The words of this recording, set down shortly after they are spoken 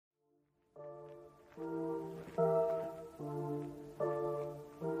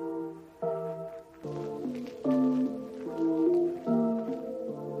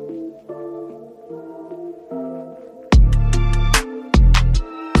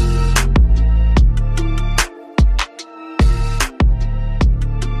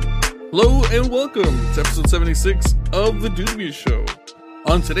Hello and welcome to episode 76 of The Dubious Show.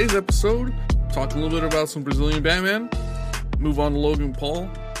 On today's episode, talk a little bit about some Brazilian Batman, move on to Logan Paul,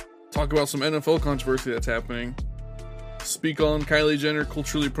 talk about some NFL controversy that's happening, speak on Kylie Jenner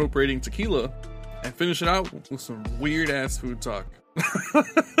culturally appropriating tequila, and finish it out with some weird-ass food talk.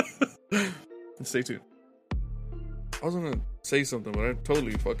 Stay tuned. I was gonna say something, but I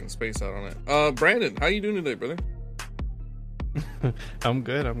totally fucking spaced out on it. Brandon, how you doing today, brother? I'm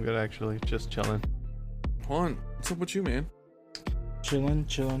good actually. Just chilling. Juan, what's up with you, man? Chilling.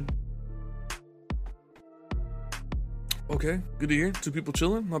 Okay, good to hear. Two people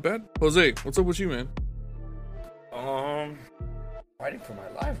chilling, not bad. Jose, what's up with you, man? Fighting for my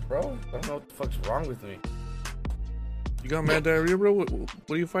life, bro. I don't know what the fuck's wrong with me. You got mad diarrhea, bro? What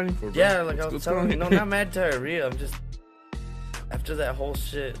are you fighting for, bro? Yeah, like I was What's telling you, going no, on? not mad diarrhea. I'm just after that whole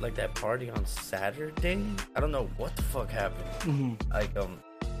shit, like that party on Saturday. I don't know what the fuck happened. Mm-hmm. Like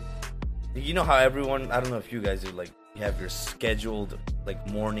you know how everyone? I don't know if you guys do. Like you have your scheduled like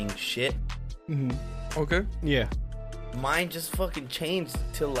morning shit. Okay. Yeah. Mine just fucking changed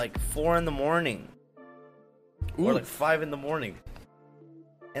till like 4 in the morning. Ooh. Or like 5 in the morning,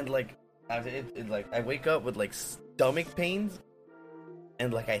 and like I wake up with like stomach pains,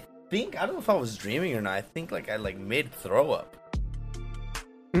 and like I don't know if I was dreaming or not. I think like I like mid throw up.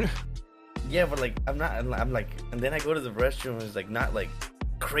 Yeah, but like I'm not. I'm like, and then I go to the restroom and it's like not like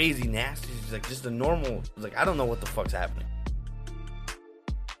crazy nasty. It's like just a normal. Like I don't know what the fuck's happening.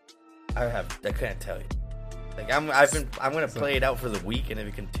 I can't tell you. Like I'm gonna play it out for the week, and if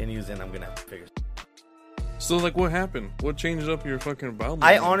it continues, then I'm gonna have to figure. So, like, what happened? What changed up your fucking bowel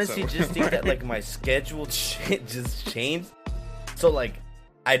I movement? honestly just think that like my scheduled shit just changed. So like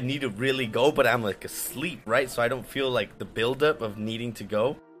I need to really go, but I'm like asleep, right? So I don't feel like the buildup of needing to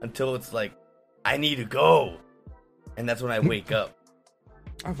go until it's like I need to go, and that's when I wake up.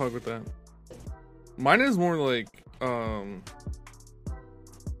 I fuck with that. Mine is more like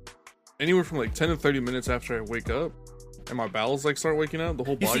anywhere from like 10 to 30 minutes after I wake up, and my bowels like start waking up. The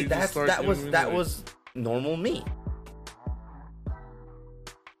whole You body see, just starts. that was normal me.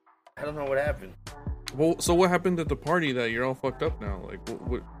 I don't know what happened. Well, so what happened at the party that you're all fucked up now? Like,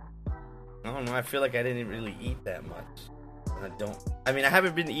 what? I don't know. I feel like I didn't really eat that much. And I mean, I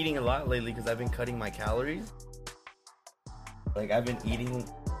haven't been eating a lot lately because I've been cutting my calories. Like, I've been eating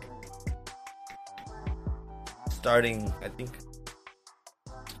starting, I think,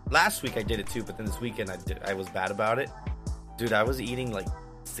 last week I did it too, but then this weekend I was bad about it. Dude, I was eating like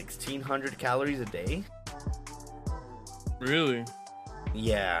 1,600 calories a day. Really?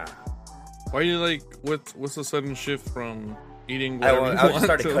 Yeah. Why are you like? What's the sudden shift from eating? I Whatever you just want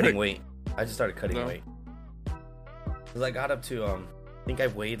started to, cutting like, weight. I just started cutting No. weight. Because I got up to, I think I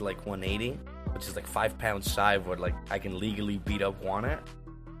weighed like 180, which is like 5 pounds shy of what like I can legally beat up Juan at.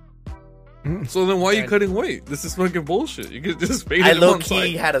 So then why are you And- cutting weight? This is fucking bullshit. You could just fade I it on low-key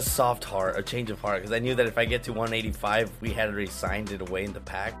side. had a soft heart, a change of heart, because I knew that if I get to 185, we had already signed it away in the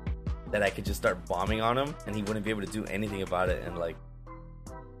pack, that I could just start bombing on him, and he wouldn't be able to do anything about it, and like,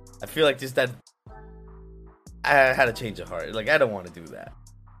 I feel like just that, I had a change of heart. Like, I don't want to do that.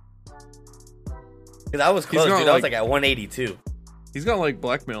 Because I was close, not dude. I was like- like at 182. He's got like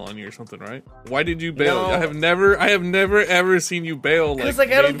blackmail on you or something, right? Why did you bail? No. I have never ever seen you bail. Because Like,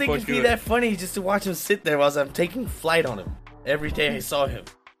 like I don't made think it'd fucking- be that funny just to watch him sit there while I'm taking flight on him. Every day I saw him.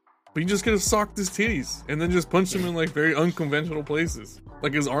 But you just could have socked his titties and then just punched him in like very unconventional places,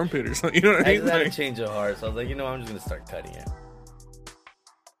 like his armpit or something. You know what I I mean? just had a Like, change of heart, so I was like, you know, I'm just gonna start cutting it.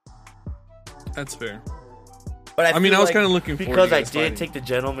 that's fair. But I mean, feel I was like kinda looking forward to because you I guys did fighting. take the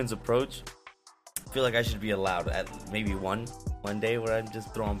gentleman's approach. I feel like I should be allowed at maybe one day where I'm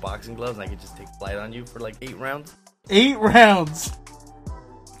just throwing boxing gloves and I could just take flight on you for like 8 rounds. 8 rounds.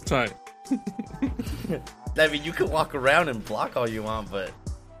 Tight. I mean, you could walk around and block all you want, but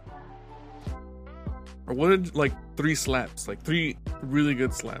Or what did like 3 slaps, like 3 really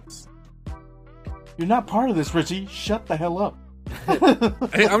good slaps. You're not part of this, Richie. Shut the hell up.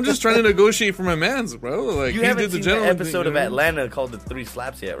 Hey, I'm just trying to negotiate for my mans, bro. Like you he haven't did the seen the gentleman thing, episode you of know? Atlanta called the 3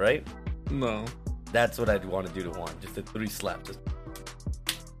 slaps yet, right? No. That's what I'd want to do to Juan. Just the 3 slaps. Just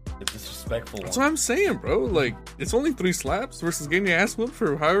the disrespectful one. That's what I'm saying, bro. Like it's only 3 slaps versus getting your ass whooped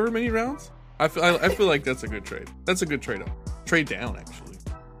for however many rounds. I feel like that's a good trade. That's a good trade up. Trade down actually,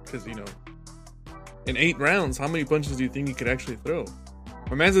 because you know, in 8 rounds, how many punches do you think you could actually throw?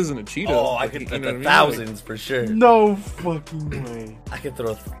 My man's isn't a cheetah. Oh, I but could you throw know what I mean? thousands for sure. No fucking way. I could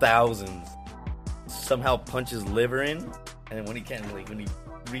throw thousands. Somehow punch his liver in, and then when he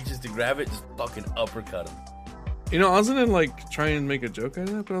reaches to grab it, just fucking uppercut him. You know, I was gonna like try and make a joke out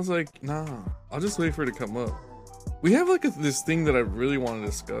of that, but I was like, nah, I'll just wait for it to come up. We have like this thing that I really want to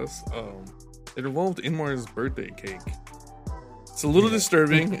discuss. It involved Inmar's birthday cake. It's a little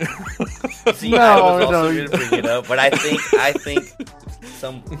disturbing. See, I was also going to bring it up, but I think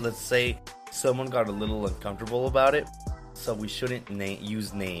let's say someone got a little uncomfortable about it, so we shouldn't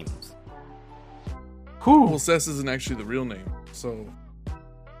use names. Who? Well, Sess isn't actually the real name, so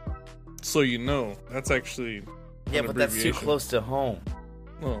you know that's actually Yeah, but that's too close to home.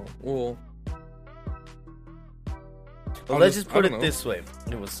 Oh well. Well, let's just put it this way: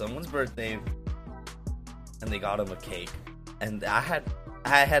 it was someone's birthday, and they got him a cake, and I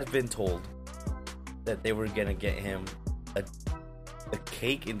had been told that they were gonna get him a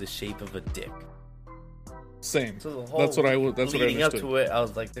cake in the shape of a dick. Same. So That's what I understood. Leading up to it, I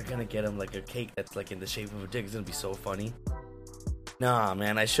was like, they're gonna get him like a cake that's like in the shape of a dick. It's gonna be so funny. Nah,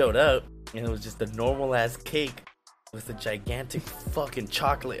 man, I showed up and it was just a normal ass cake with a gigantic fucking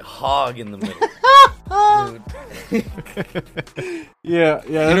chocolate hog in the middle. Dude. Yeah.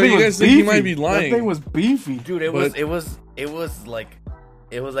 That You thing was guys think he might be lying. That thing was beefy. Dude, it was like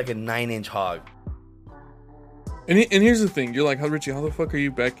a 9-inch hog. And here's the thing, you're like, Richie, how the fuck are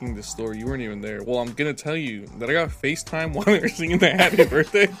you backing this story? You weren't even there. Well, I'm gonna tell you that I got FaceTime while they were singing the happy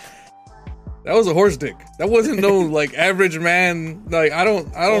birthday. That was a horse dick. That wasn't no like average man. Like I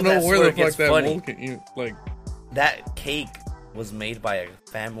don't know where the fuck that mold came. Like that cake was made by a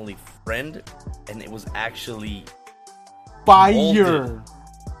family friend, and it was actually fire.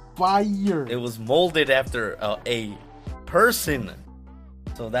 It was molded after a person.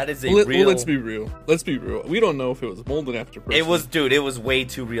 So that is real. Well, let's be real. We don't know if it was molded after a person. It was way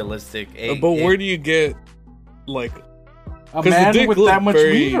too realistic. But where do you get like a man with that much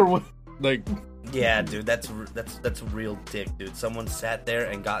meat or what? Like, yeah, dude, that's real dick, dude. Someone sat there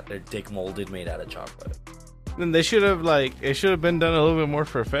and got their dick molded, made out of chocolate. Then they should have it should have been done a little bit more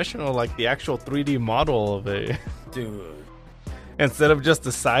professional, like the actual 3D model of it, dude. Instead of just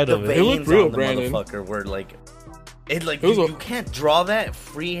the side of it. It looked real, on the Brandon. Motherfucker, were like, you can't draw that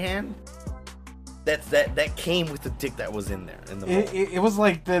freehand. That came with the dick that was in there. In the mold. It was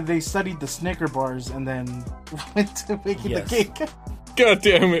like they studied the Snicker bars and then went to making the cake. God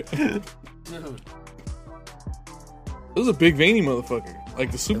damn it. Dude. It was a big veiny motherfucker.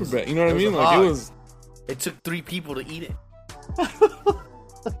 Like the super bat. You know what I mean? Like it took 3 people to eat it.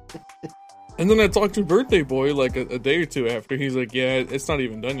 And then I talked to Birthday Boy like a day or two after. He's like, yeah, it's not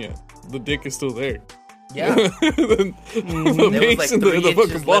even done yet. The dick is still there. Yeah. The there was like 3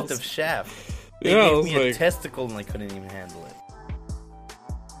 inches left of shaft. They gave me a testicle and I couldn't even handle it.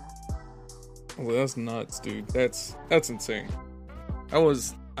 Well, that's nuts, dude. That's insane.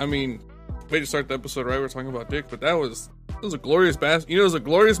 Way to start the episode right, we're talking about dick, but it was a glorious it was a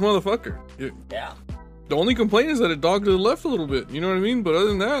glorious motherfucker. Yeah. The only complaint is that it dogged to the left a little bit, you know what I mean? But other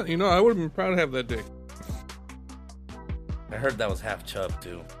than that, I would have been proud to have that dick. I heard that was half chub,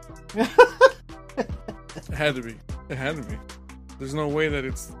 too. It had to be. There's no way that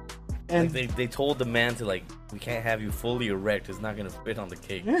it's... And like they told the man to, like, we can't have you fully erect. It's not going to fit on the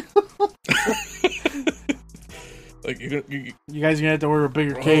cake. Like, you guys are going to have to order a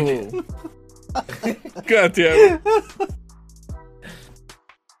bigger cake. God damn it.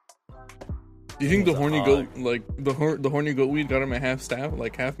 Do you think the horny goat, like, the horny goat weed got him at half staff,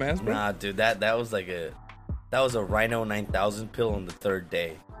 like half mast, bro? Nah, dude, that was like that was a Rhino 9000 pill on the 3rd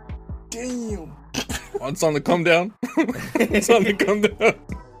day. Damn. It's on the come down. It's on the come down.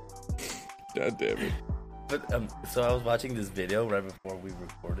 God damn it. But so I was watching this video right before we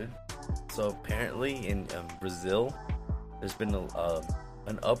recorded. So apparently in Brazil, there's been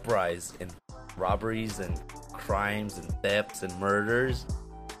an uprise in robberies and crimes and thefts and murders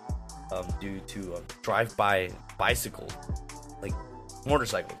due to drive-by bicycles, like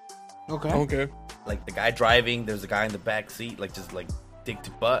motorcycles. Okay. Like the guy driving, there's a guy in the back seat, like just like dick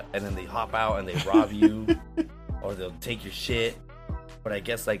to butt, and then they hop out and they rob you, or they'll take your shit. But I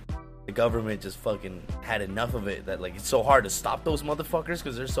guess like the government just fucking had enough of it that like it's so hard to stop those motherfuckers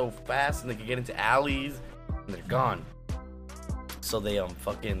because they're so fast and they can get into alleys and they're gone. So they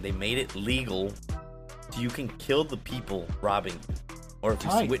they made it legal so you can kill the people robbing you, or if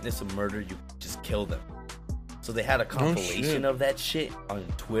you witness a murder, you just kill them. So they had a compilation of that shit on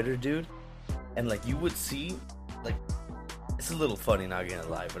Twitter, dude, and like you would see, like, it's a little funny, not gonna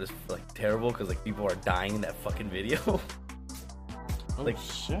lie, but it's like terrible because like people are dying in that fucking video. Like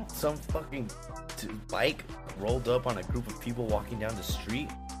shit. Some fucking bike rolled up on a group of people walking down the street,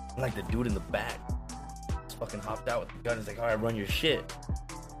 and like the dude in the back just fucking hopped out with the gun. He's like, "Alright, run your shit,"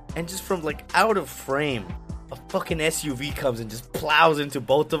 and just from like out of frame, a fucking SUV comes and just plows into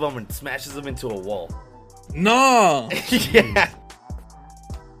both of them and smashes them into a wall. No. Yeah.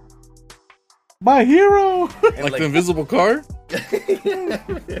 My hero. And, Like the invisible car?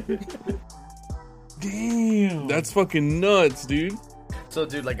 Damn. That's fucking nuts, dude. So,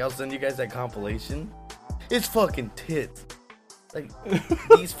 dude, like, I'll send you guys that compilation. It's fucking tits. Like,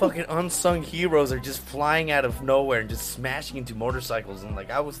 these fucking unsung heroes are just flying out of nowhere and just smashing into motorcycles. And, like,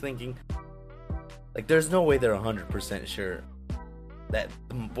 I was thinking, like, there's no way they're 100% sure that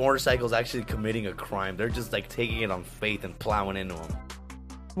the motorcycle's actually committing a crime. They're just, like, taking it on faith and plowing into them.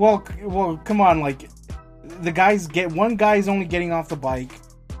 Well, come on. Like, one guy's only getting off the bike.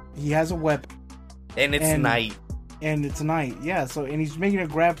 He has a weapon. And it's night. And it's night. Yeah. So, and he's making a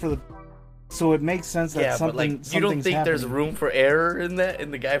grab for the. So it makes sense that But, like, you don't think there's room for error in that,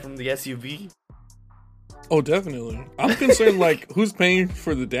 in the guy from the SUV? Oh, definitely. I'm concerned, like, who's paying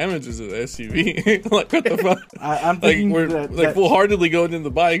for the damages of the SUV? Like, what the fuck? I'm Like, thinking we're that full-heartedly going in the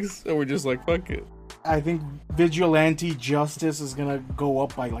bikes, and we're just like, fuck it. I think vigilante justice is gonna go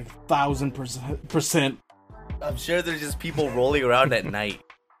up by like 1,000%. I'm sure there's just people rolling around at night.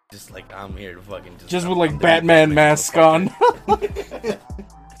 Just like, I'm here to fucking Just I'm with like the Batman mask on.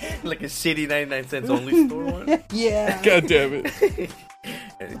 Like a shitty 99 cents only store one. Yeah. God damn it.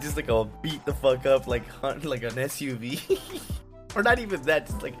 And just like a beat the fuck up like hunt like an SUV. Or not even that,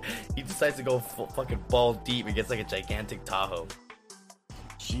 just like he decides to go fucking ball deep and gets like a gigantic Tahoe.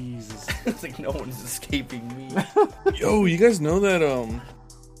 Jesus. It's like no one's escaping me. Yo, you guys know that,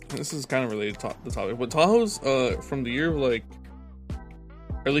 this is kind of related to the topic, but Tahoes, from the year of, like,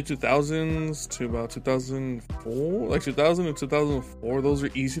 early 2000s to about 2004, like 2000 and 2004, those were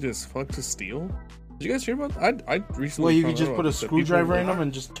easy as fuck to steal. Did you guys hear about that? I recently Well, you found could just out put a that screwdriver in people- them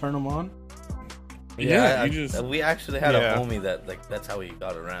and just turn them on. Yeah, We actually had Yeah. a homie that like that's how he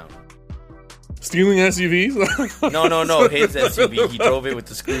got around. stealing SUVs? No, his SUV. He drove it with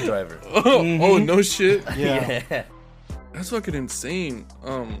the screwdriver. Oh, no shit. Yeah. Yeah. That's fucking insane.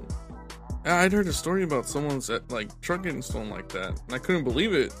 I'd heard a story about someone's truck getting stolen like that, and I couldn't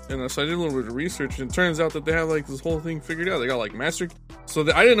believe it. And so I did a little bit of research, and it turns out that they have like this whole thing figured out. They got like master. So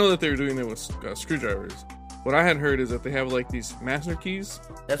I didn't know that they were doing it with screwdrivers. What I had heard is that they have like these master keys.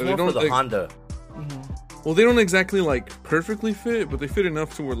 That's So more they for don't, the like- Honda. Well, they don't exactly like perfectly fit, but they fit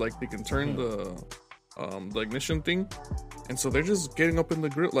enough to where like they can turn the ignition thing. And so they're just getting up in the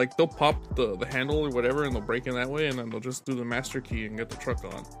grill, like they'll pop the handle or whatever, and they'll break in that way, and then they'll just do the master key and get the truck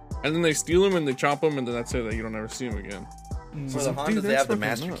on. And then they steal them and they chop them, and then that's it. That you don't ever see them again. For it's the like, Hondas, dude, they that's have the fucking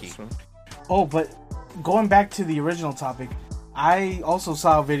master nuts, key. man. Oh, but going back to the original topic, I also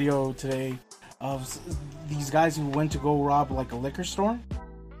saw a video today of these guys who went to go rob like a liquor store,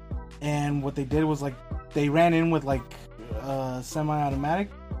 and what they did was like they ran in with like a semi-automatic,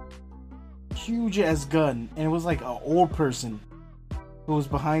 huge ass gun, and it was like an old person who was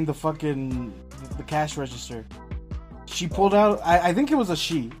behind the cash register. She pulled out, I think it was a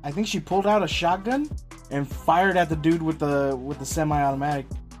she. I think she pulled out a shotgun and fired at the dude with the semi-automatic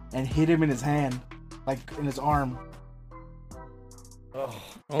and hit him in his hand, like in his arm. Oh,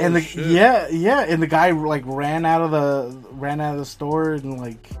 And the shit. and the guy like ran out of the store, and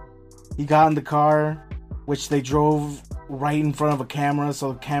like he got in the car, which they drove right in front of a camera,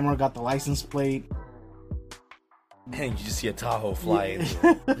 so the camera got the license plate. and you just see a Tahoe fly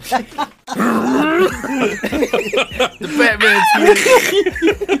into it. The Batman's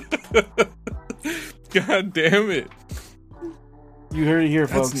here. God damn it. You heard it here,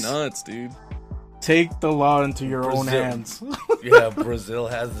 That's folks. nuts, dude. Take the law into your own Brazil. hands. Yeah, Brazil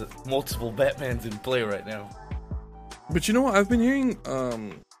has multiple Batmans in play right now. But you know what? I've been hearing,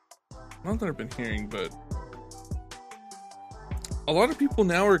 not that I've been hearing, but a lot of people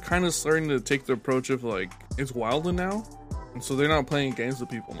now are kind of starting to take the approach of like, it's wilder now. And so they're not playing games with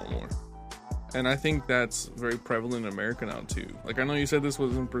people no more. And I think that's very prevalent in America now too. Like, I know you said this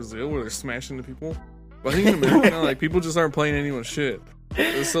was in Brazil where they're smashing the people. But I think in America now, like, people just aren't playing anyone's shit.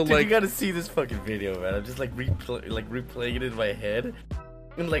 So Dude, like, you gotta see this fucking video, man. I'm just like replaying it in my head.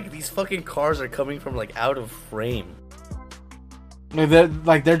 And like these fucking cars are coming from like out of frame.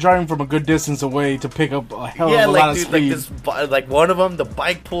 They're driving from a good distance away to pick up a hell Yeah, of a lot like of dude, speed. like one of them, the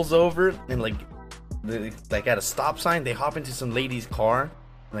bike pulls over and like at a stop sign, they hop into some lady's car, and,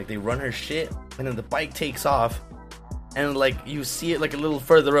 like they run her shit, and then the bike takes off, and like you see it like a little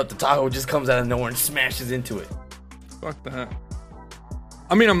further up, the Tahoe just comes out of nowhere and smashes into it. fuck that.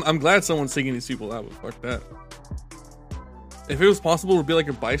 I mean, I'm glad someone's taking these people out, but fuck that. If it was possible to be like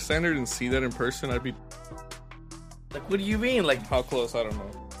a bystander and see that in person, I'd be. Like, what do you mean? Like, How close? I don't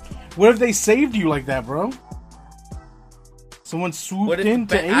know. What if they saved you like that, bro? Someone swooped what if in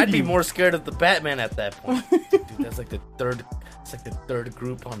to aid I'd you. be more scared of the Batman at that point. Dude, that's like the third. It's like the third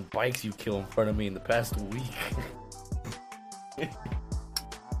group on bikes you kill in front of me in the past week.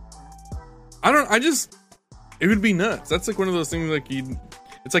 It would be nuts. That's like one of those things like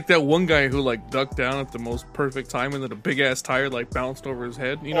it's like that one guy who like ducked down at the most perfect time and then a big ass tire like bounced over his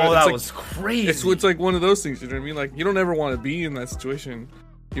head. You know, that like, was crazy. It's like one of those things. You know what I mean? Like you don't ever want to be in that situation.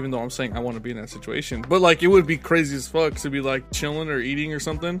 Even though I'm saying I want to be in that situation, but like it would be crazy as fuck to be like chilling or eating or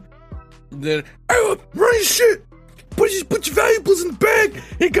something. Then run your shit. Put your valuables in the bag.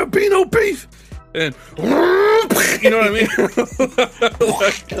 Ain't got no beef. And you know what I mean?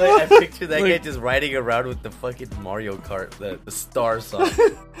 I picture that guy just riding around with the fucking Mario Kart, the star song.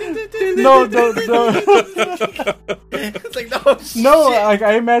 No. It's like no shit. No, like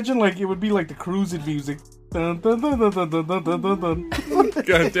I imagine like it would be like the cruising music. Dun, dun, dun, dun, dun, dun, dun, dun, dun.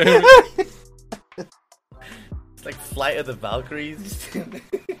 God damn it. It's like Flight of the Valkyries.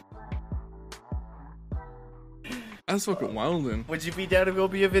 That's fucking wild then. Would you be down to go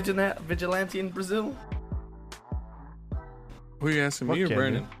be a vigilante in Brazil? Who are you asking, me or Okay,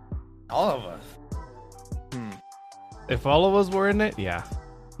 Brandon? All of us. If all of us were in it, yeah.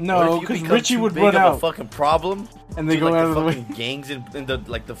 No, What if you because become Richie too would big run of out a fucking problem, and they dude, go like out of the fucking way. gangs in the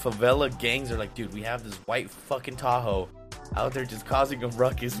like the favela gangs are like, dude, we have this white fucking Tahoe out there just causing a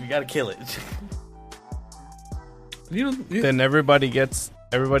ruckus. We gotta kill it. You know, Then everybody gets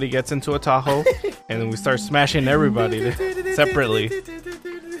into a Tahoe, and then we start smashing everybody separately.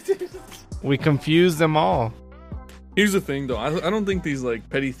 We confuse them all. here's the thing though. I don't think these like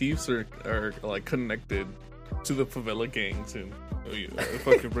petty thieves are like connected to the favela gangs in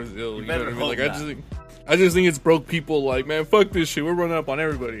fucking Brazil. You know what I mean? Like I just think it's broke people like, man, fuck this shit. We're running up on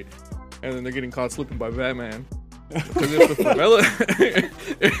everybody, and then they're getting caught slipping by Batman. Because if the favela,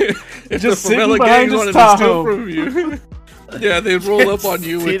 if Just the sitting favela behind gangs his wanted to steal Tahoe. from you, yeah, they'd roll up on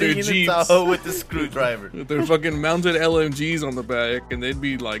you with their Sitting in a jeeps, Tahoe with the screwdriver. with their fucking mounted LMGs on the back, and they'd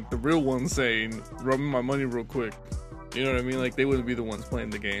be like the real ones saying, "Rub me my money real quick." You know what I mean? Like they wouldn't be the ones playing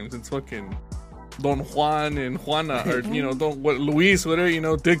the games. It's fucking Don Juan and Juana, or Luis, whatever. You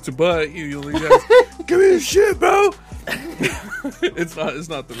know, dick to butt. You guys, give me this shit, bro. It's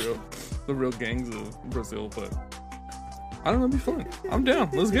not the real gangs of Brazil, but. I don't know, it'd be fun. I'm down.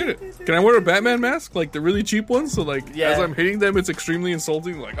 Let's get it. Can I wear a Batman mask? Like the really cheap ones? So like Yeah. as I'm hitting them, it's extremely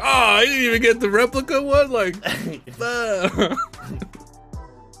insulting. Like, I didn't even get the replica one. Like,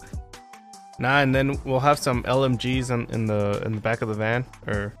 Nah, and then we'll have some LMGs in the back of the van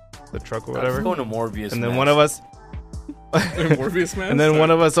or the truck or I'm whatever. going to Morbius. And then man. one of us, Morpheus mask. and then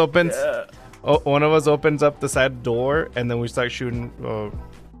one of us opens, Yeah. one of us opens up the side door, and then we start shooting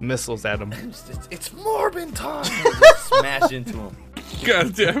missiles at him. It's Morbin time. Just smash into him.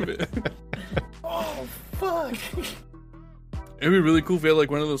 God damn it. Oh fuck. It'd be really cool if they had like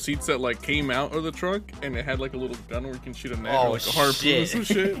one of those seats that like came out of the truck and it had like a little gun where you can shoot a net Oh, or like a harpoon or shit. some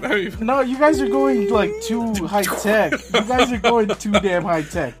shit. That'd be... No, you guys are going like too high tech. You guys are going too damn high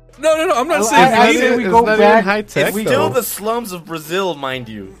tech. No, I'm not I saying say we It's go not back. even high tech, It's we still though. the slums of Brazil, mind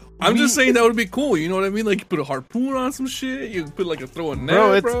you. I'm just saying that would be cool. You know what I mean? Like you put a harpoon on some shit. You put like throw a net,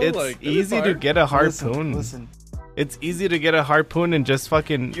 Bro, bro. it's like, that'd be easy to fire. get a harpoon. Listen. It's easy to get a harpoon and just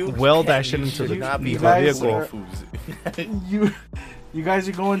fucking weld that shit into the not be guys vehicle. You guys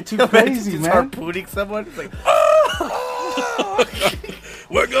are going too Imagine crazy, just man. harpooning someone. It's like,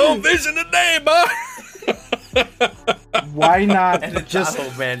 We're going fishing today, boy. Why not and the just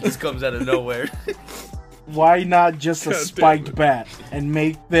Tahoe man just comes out of nowhere. why not just a God damn spiked it. bat and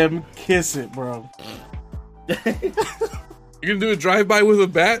make them kiss it, bro? You're gonna do a drive-by with a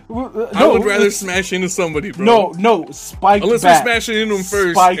bat? I No, would rather smash into somebody, bro. No, spiked Unless bat. we're smashing into them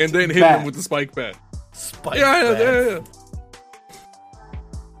first Spiked and then hit bat. them with the spike bat. Spiked Yeah, I know, bats.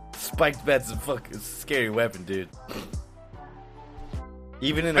 yeah. Spiked bat's a fucking scary weapon, dude.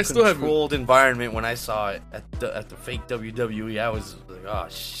 Even in I a still haven't- controlled environment, when I saw it at the fake WWE, I was like, "Oh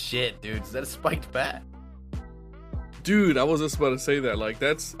shit, dude, is that a spiked bat?" Dude, I was just about to say that. Like,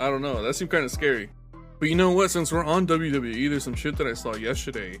 that's, I don't know, that seemed kind of scary. But you know what? Since we're on WWE, there's some shit that I saw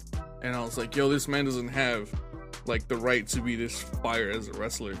yesterday. And I was like, yo, this man doesn't have, like, the right to be this fire as a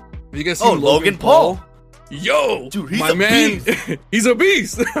wrestler. Have you guys seen Logan Paul? Yo! Dude, he's my a man, he's a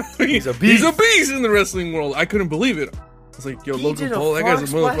beast! He's a He's a beast. beast in the wrestling world. I couldn't believe it. I was like, yo, He Logan did Paul, a that guy's a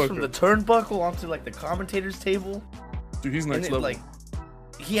frog splash from the motherfucker. turnbuckle onto like the commentator's table, Dude, he's and next it, level. like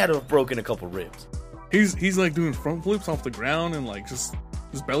he had to have broken a couple ribs. He's like doing front flips off the ground and like just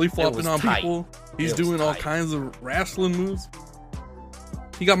belly flopping was on tight. people. He's It was doing all tight. kinds of wrestling moves.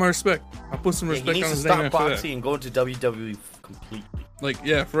 He got my respect. I put some Yeah, he respect needs on to his name stop after boxing and go into WWE completely. that. Like,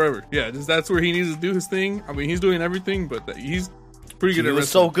 yeah, forever. Yeah, just that's where he needs to do his thing. I mean, he's doing everything, but he's pretty good He at was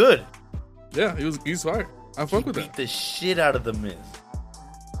wrestling. so good. Yeah, he's fire. I He fuck with beat that. the shit out of the Miz.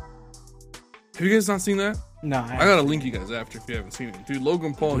 Have you guys not seen that? No, I gotta link you guys after if you haven't seen it. Dude,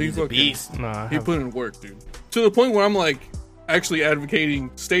 Logan Paul, He's a beast. Nah, he put in work, dude. To the point where I'm like actually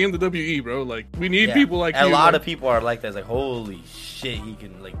advocating stay in the WE, bro. Like we need people like a you. lot of people are like that. It's like, holy shit, he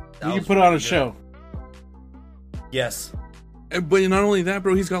can like. You can put on a show. Yes. But not only that,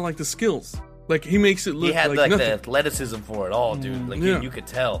 bro, he's got like the skills. Like he makes it look He had like like nothing. the athleticism for it all, dude. Like Yeah. you could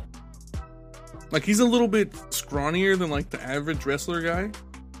tell. Like he's a little bit scrawnier than like the average wrestler guy,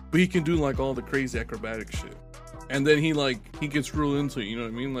 but he can do like all the crazy acrobatic shit. And then he gets real into it, you know what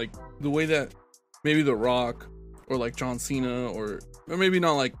I mean? Like the way that maybe The Rock or like John Cena or maybe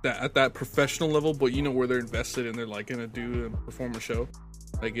not like that at that professional level, but you know where they're invested and they're like gonna do and perform a show.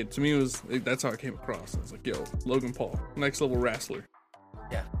 Like it to me that's how it came across. I was like, yo, Logan Paul, next level wrestler.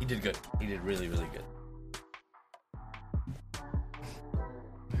 Yeah, he did good. He did really, really good.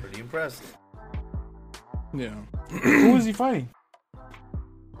 Pretty impressive. Yeah. Who is he fighting?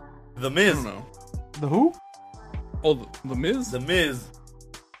 The I Miz. don't know. The who? Oh, the Miz? The Miz.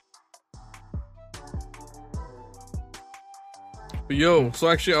 But yo, so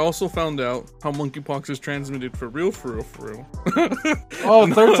actually I also found out how monkeypox is transmitted for real.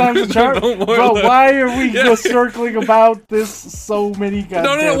 Oh, third time's the charm? Don't worry Bro, about why are we Yeah. just circling about this so many goddamn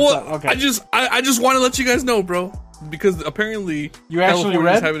No, well, times? Okay. I just want to let you guys know, bro, because apparently You actually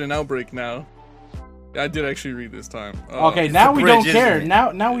California's read? having an outbreak now. I did actually read this time. Okay, now the we bridge, don't care. isn't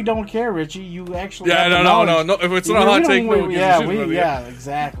it? Now we don't care, Richie. You actually Yeah, have the no. knowledge. If it's not a hot take, no one gives a shit about it. yeah,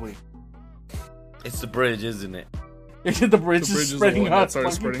 exactly. It's the bridge, isn't it? The bridge The bridge is is the spreading one out that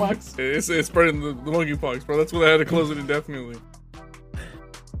started spreading. monkeypox. It's spreading the monkeypox, bro. That's why they had to close it indefinitely.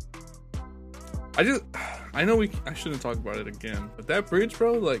 I know I shouldn't talk about it again, but that bridge,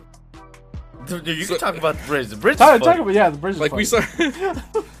 bro, like Dude, you can talk about the bridge. The bridge is Talk funny. about the bridge. Is like we funny. started,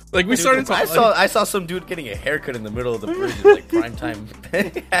 like we Dude, started I talking. I saw some dude getting a haircut in the middle of the bridge at like prime time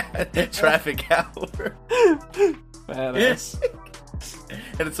traffic hour. Badass.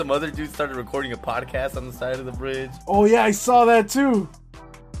 And then some other dude started recording a podcast on the side of the bridge. Oh yeah, I saw that too.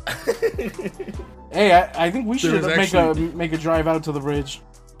 Hey, I think we should was make a drive out to the bridge.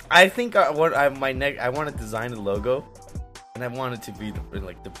 I think I want to design a logo, and I want it to be the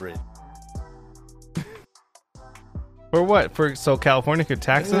bridge. For what? So California could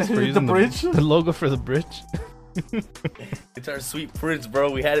tax us for The using bridge? the logo for the bridge? It's our sweet bridge, bro.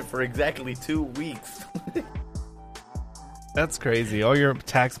 We had it for exactly 2 weeks. That's crazy. All your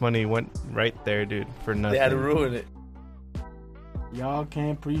tax money went right there, dude, for nothing. They had to ruin it. Y'all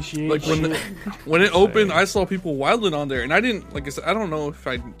can't appreciate Like shit. when it opened, I saw people wilding on there, and I didn't. Like I said, I don't know if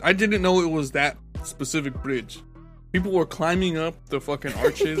I didn't know it was that specific bridge. People were climbing up the fucking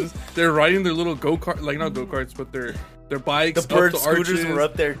arches. They're riding their little go-kart, like not go-karts, but their bikes. The bird up the scooters arches. were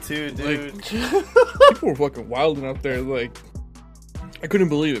up there too, dude. Like, people were fucking wilding up there. Like, I couldn't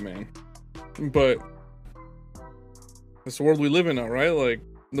believe it, man. But that's the world we live in now, right? Like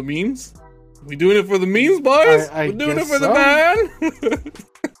the memes. We doing it for the memes, boys. I We're doing it guess for so. the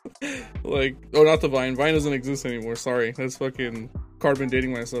Vine. Like, oh, not the Vine. Vine doesn't exist anymore. Sorry, that's fucking carbon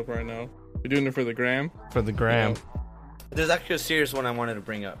dating myself right now. We're doing it for the gram. For the gram. There's actually a serious one I wanted to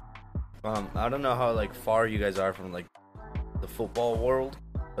bring up. I don't know how like far you guys are from like the football world,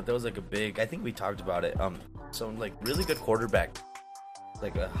 but there was like a big. I think we talked about it. Some like really good quarterback,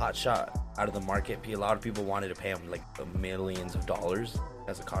 like a hot shot out of the market. A lot of people wanted to pay him like millions of dollars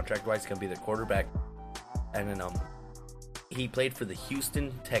as a contract wise. He's gonna be the quarterback, and then he played for the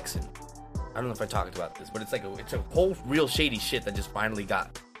Houston Texans. I don't know if I talked about this, but it's a whole real shady shit that just finally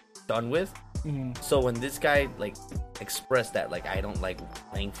got done with. So when this guy like expressed that like I don't like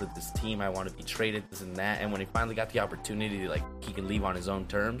playing for this team, I want to be traded, this and that, and when he finally got the opportunity like he can leave on his own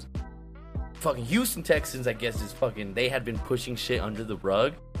terms, fucking Houston Texans, I guess is fucking, they had been pushing shit under the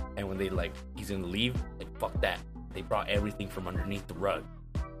rug, and when they like he's gonna leave, like fuck that, they brought everything from underneath the rug.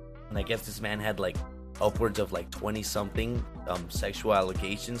 And I guess this man had like upwards of like 20 something sexual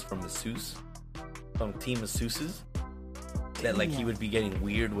allegations from masseuse, from team masseuses, that like he would be getting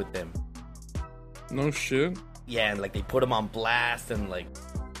weird with them. No shit. Yeah, and like they put him on blast, and like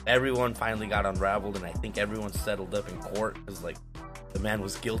everyone finally got unraveled, and I think everyone settled up in court because like the man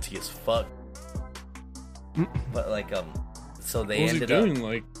was guilty as fuck. But like so they What was he ended up. doing?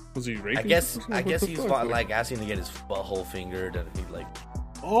 Like, was he raping? I guess What the he's fuck? like asking to get his butthole fingered, and he like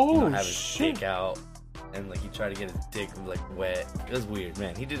Oh have his shit! dick out, and like he tried to get his dick like wet. It was weird,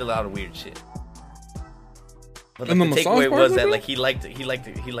 man. He did a lot of weird shit. But like, And the the massage takeaway parlor, was that bro? like he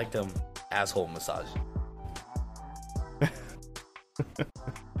liked asshole massage.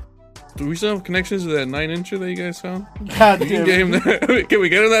 Do we still have connections to that 9-incher that you guys found? God You can damn get it. him that. Can we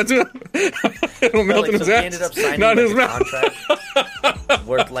get him that too? It'll melt in Like, his so he ass. ended up signing Not like, his a mouth. contract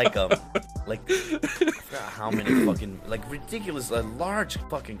worth like I forgot forgot how many fucking like ridiculous, a large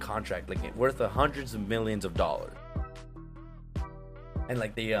fucking contract, like worth hundreds of millions of dollars. And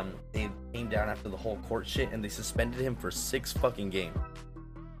like they came down after the whole court shit and they suspended him for 6 fucking games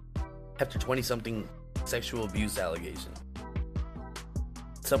after 20-something sexual abuse allegations.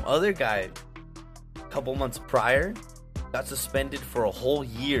 Some other guy, a couple months prior, got suspended for a whole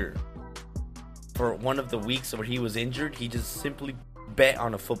year for one of the weeks where he was injured. He just simply bet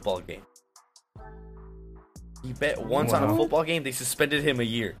on a football game. He bet once on a football game. They suspended him a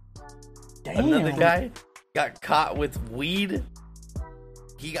year. Damn. Another guy got caught with weed.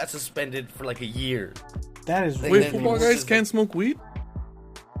 He got suspended for like a year. That is Wait, Wait, ridiculous. football guys can't smoke weed?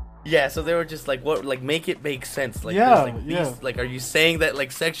 Yeah, so they were just like, what? Like, make it make sense. Like, Yeah, there's, like, yeah. these, like, are you saying that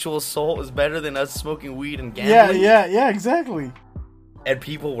like sexual assault is better than us smoking weed and gambling? Yeah, exactly. And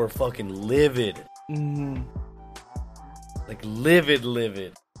people were fucking livid. Mm. Like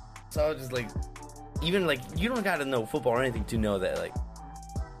livid. So I was just like, even like, you don't gotta know football or anything to know that like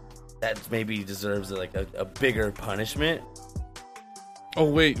that maybe deserves like a bigger punishment. Oh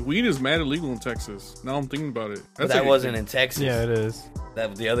wait, weed is mad illegal in Texas. Now I'm thinking about it. But That's that like- wasn't in Texas. Yeah, it is.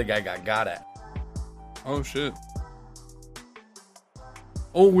 That the other guy got at. Oh shit.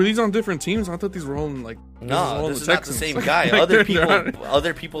 Oh, were these on different teams? I thought these were all in like. No, this is the not the Texans. same guy. Like, Other they're not-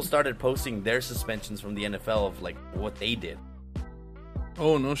 other people started posting their suspensions from the NFL of like what they did.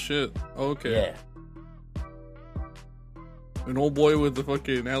 Oh no shit. Oh, okay. Yeah. An old boy with the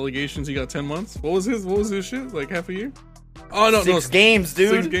fucking allegations. He got 10 months. What was his shit? Like half a year? Oh no, 6 games,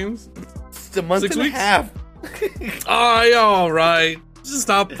 dude. 6 games. It's a month 6 and weeks? a half. Oh, yeah, all right. Just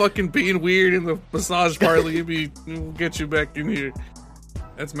stop fucking being weird in the massage parlor. We'll get you back in here.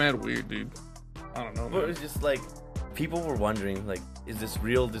 That's mad weird, dude. I don't know. But it Man. was just like people were wondering, like, is this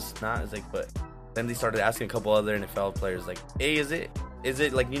real? This not? It's like, but then they started asking a couple other NFL players, like, hey, is it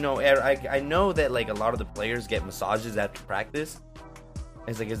like, you know, I know that like a lot of the players get massages after practice. And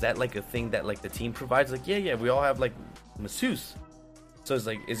it's like, is that like a thing that like the team provides? Like, yeah, we all have like masseuse. So it's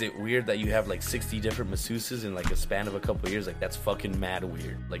like, is it weird that you have like 60 different masseuses in like a span of a couple of years? Like, that's fucking mad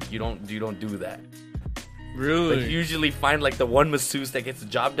weird. Like, you don't do that. Really? Like, you usually find like the one masseuse that gets the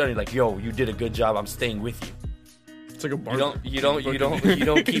job done. You're like, yo, you did a good job. I'm staying with you. It's like a bar. You don't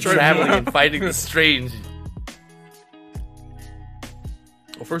keep Try to traveling move and out. fighting the strange.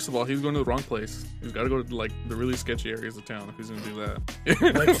 Well, first of all, he's going to the wrong place. He's got to go to like the really sketchy areas of town if he's going to do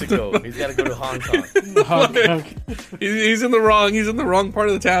that. Mexico. He's got to go to Hong Kong. Okay. He's in the wrong part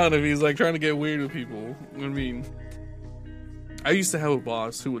of the town if he's like trying to get weird with people. I mean, I used to have a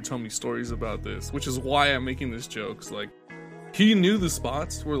boss who would tell me stories about this, which is why I'm making this joke. 'Cause, like, he knew the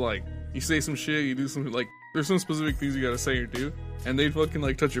spots where like you say some shit, you do something like there's some specific things you gotta say or do, and they'd fucking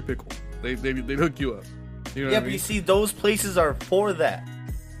like touch your pickle. They'd hook you up. You know Yeah, what I but mean? you see, those places are for that.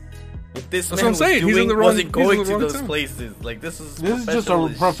 What this That's man what I'm saying. was He's in doing the wrong- wasn't he's in going the to wrong those town. places. Like, this is This is just professional a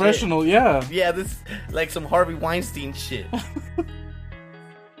as professional, shit. yeah. Yeah, this like some Harvey Weinstein shit.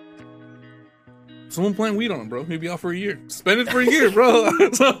 Someone plant weed on him, bro. Maybe out for a year. Spend it for a year, bro.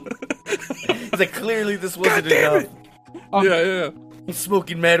 So- It's like, clearly this wasn't damn enough. yeah. He's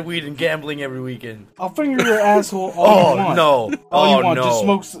smoking mad weed and gambling every weekend. I'll finger your asshole all you want. no! All Oh you want,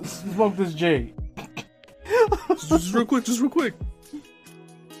 no! just smoke this J. Just real quick.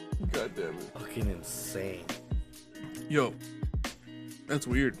 God damn it. Fucking insane. Yo, that's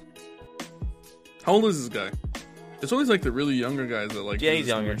weird. How old is this guy? It's always like the really younger guys that like. Yeah, do he's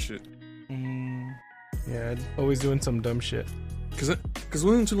this younger. weird Shit. Yeah, always doing some dumb shit. Cause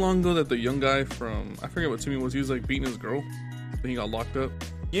wasn't too long ago that the young guy from I forget what team it was. He was like beating his girl, then he got locked up.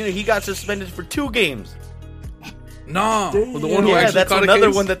 You know, he got suspended for 2 games. Nah, Damn. but the one who Yeah, actually that's caught a another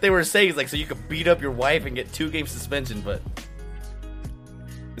case? one that they were saying. It's like, so you could beat up your wife and get 2 game suspension, but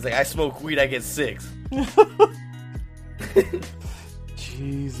he's like, I smoke weed, I get 6.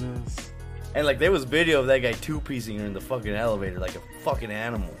 Jesus. And like, there was video of that guy 2-piecing her in the fucking elevator like a fucking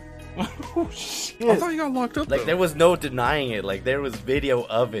animal. Oh shit. I thought he got locked up. Like, though. there was no denying it. Like, there was video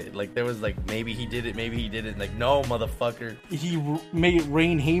of it. Like, there was like, maybe he did it, maybe he didn't. Like, no, motherfucker. He made it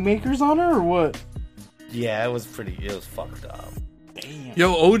rain haymakers on her or what? Yeah, it was fucked up. Damn.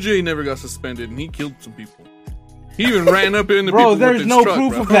 Yo, OJ never got suspended, and he killed some people. He even ran up in the Bro, people there's with his no truck,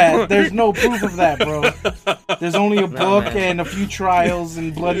 proof bro. of that. There's no proof of that, bro. There's only a book man. and a few trials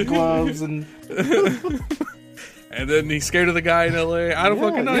and bloody gloves and And then he's scared of the guy in LA. I don't Yeah,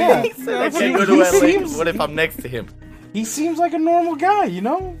 fucking know. yeah. I He can't go to LA. seems- What if I'm next to him? he seems like a normal guy, you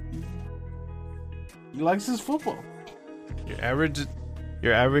know? He likes his football. Your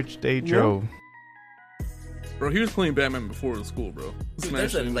average day Joe. Bro, he was playing Batman before the school, bro. Dude,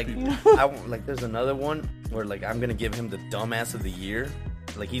 there's Smashing like, people. there's another one where like I'm gonna give him the dumbass of the year.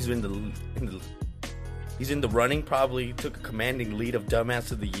 Like he's He's in the running, probably took a commanding lead of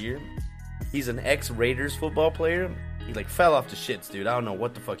Dumbass of the Year. He's an ex-Raiders football player. He like fell off the shits, dude. I don't know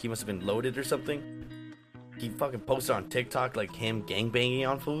what the fuck. He must have been loaded or something. He fucking posted on TikTok like him gangbanging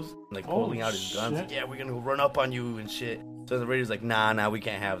on fools, like pulling out his guns. Like, yeah, we're gonna run up on you and shit. So the Raiders like, nah, we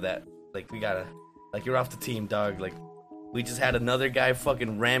can't have that. Like, we gotta, like, you're off the team, dog. Like, we just had another guy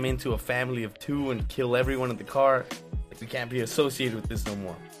fucking ram into a family of 2 and kill everyone in the car. Like, we can't be associated with this no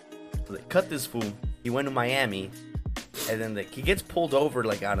more. So they cut this fool. He went to Miami, and then he gets pulled over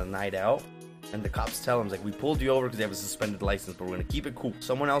like on a night out. And the cops tell him, like, we pulled you over because you have a suspended license, but we're gonna keep it cool.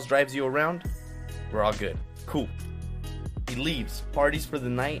 Someone else drives you around, we're all good. Cool. He leaves, parties for the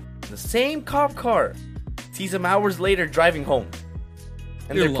night. The same cop car sees him hours later driving home.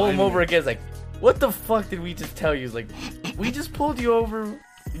 And You're they pull him lying. over again. It's like, what the fuck did we just tell you? It's like, we just pulled you over.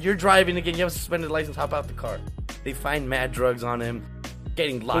 You're driving again. You have a suspended license. Hop out the car. They find mad drugs on him,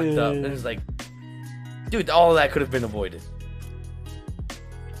 getting locked up. And it's like, dude, all of that could have been avoided.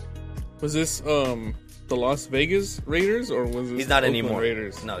 Was this the Las Vegas Raiders or was this He's not Oakland anymore.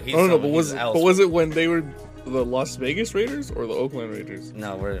 Raiders? No, he's I don't know, he's but was it when they were the Las Vegas Raiders or the Oakland Raiders?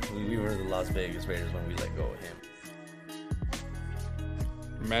 No, we were the Las Vegas Raiders when we let go of him.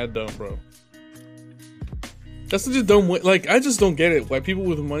 Mad dumb, bro. That's such a dumb way. Like, I just don't get it. Why people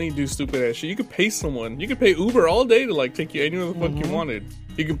with money do stupid ass shit. You could pay someone. You could pay Uber all day to like take you anywhere the fuck you wanted.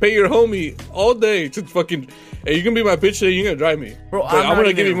 You can pay your homie all day to fucking. Hey, you can be my bitch today. You're gonna drive me, Bro, But I'm not gonna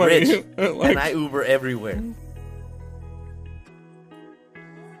even give you money. rich, Like, and I Uber everywhere.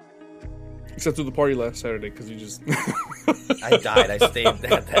 except to the party last Saturday because you just. I died. I stayed at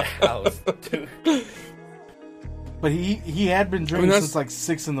that house, dude. But he had been drinking that's- since like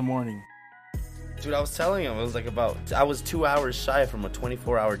 6 in the morning. Dude, I was telling him, I was 2 hours shy from a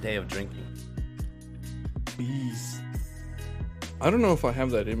 24-hour day of drinking. Please. I don't know if I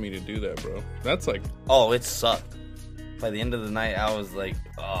have that in me to do that, bro. That's like. Oh, it sucked. By the end of the night, I was like,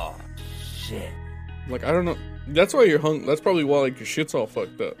 oh, shit. Like, I don't know. That's why you're hung. That's probably why like your shit's all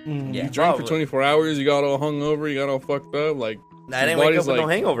fucked up. Yeah, You drank for probably. 24 hours. You got all hung over. You got all fucked up. Like, I didn't your wake body's up with no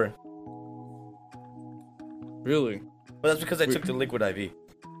like- hangover. Really? But that's because I took the liquid IV.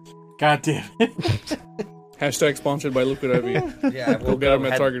 God damn it. Hashtag sponsored by Liquid IV. Yeah, I Go woke get up,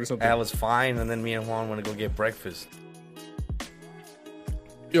 them at Target or something. I was fine, and then me and Juan went to go get breakfast.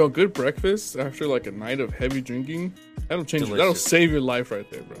 Yo, good breakfast after like a night of heavy drinking. That'll change. That'll Delicious. save your life right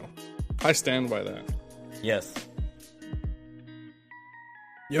there, bro. I stand by that. Yes.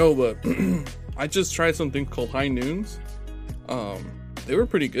 Yo, but I just tried something called High Noons. They were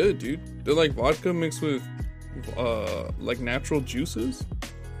pretty good, dude. They're like vodka mixed with like natural juices.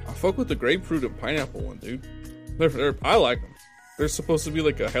 I fuck with the grapefruit and pineapple one, dude. I like them. They're supposed to be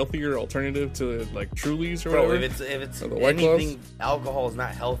like a healthier alternative to like Trulies or Bro, whatever. if it's Or the White Claws. anything, alcohol is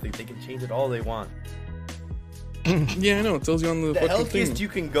not healthy. They can change it all they want. Yeah, I know. It tells you on the The fucking healthiest thing. you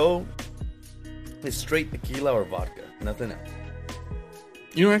can go is straight tequila or vodka. Nothing else.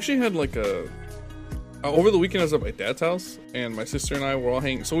 You know, I actually had like a over the weekend I was at my dad's house and my sister and I were all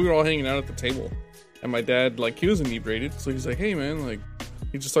hanging. So we were all hanging out at the table, and my dad like he was inebriated, so he's like, "Hey man," like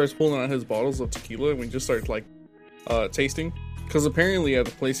he just starts pulling out his bottles of tequila and we just start like tasting. Because apparently at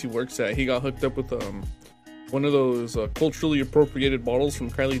the place he works at, he got hooked up with one of those culturally appropriated bottles from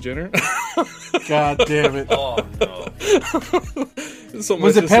Kylie Jenner. God damn it. Oh no! So my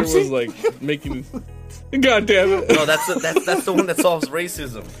Was it sister Pepsi? was like making. God damn it! No, that's the one that solves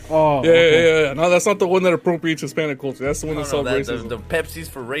racism. Oh, Yeah, okay. yeah. No, that's not the one that appropriates Hispanic culture. That's the one No, that solves the racism. Pepsi's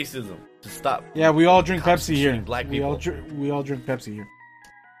for racism. To stop. Yeah, we all drink Cops Pepsi here. shooting black we all people. we all drink Pepsi here.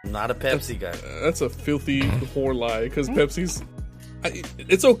 I'm not a Pepsi guy. That's a filthy whore lie. Because Pepsi's,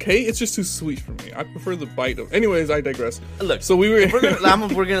 it's okay. It's just too sweet for me. I prefer the bite of. Anyways, I digress. Look, So we were.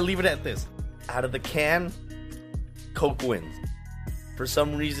 we're gonna leave it at this. Out of the can, Coke wins. For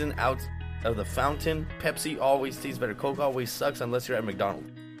some reason, out of the fountain, Pepsi always tastes better. Coke always sucks unless you're at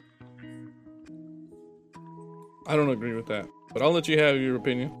McDonald's. I don't agree with that, but I'll let you have your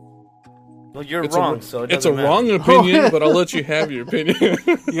opinion. Well, you're It's wrong, a, so it it's a doesn't matter. wrong opinion, but I'll let you have your opinion.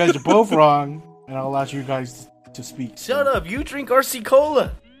 You guys are both wrong, and I'll allow you guys to speak. Shut up! You drink RC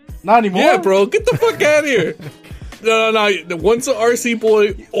Cola. Not anymore. Yeah, bro, get the fuck out of here. No. Once an RC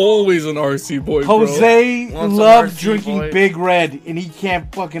boy, always an RC boy, bro. Jose Want some loved RC drinking boy? Big Red, and he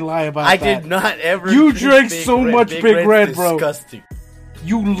can't fucking lie about I that. did not ever. You drink drank Big so Red. much Big Red, Red's bro. Disgusting.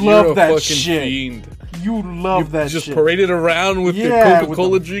 You You're love a that fucking shit. fiend. You love that Just shit. paraded around with Yeah, your with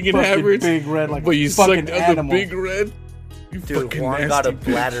Coca-Cola the drinking fucking habits, Big Red, like but you fucking sucked out the animal. Big Red. You Dude, fucking Juan nasty got a bitch.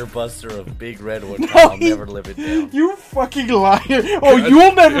 bladder buster of Big Red one time. No, I'll never live it down. You fucking liar. Oh,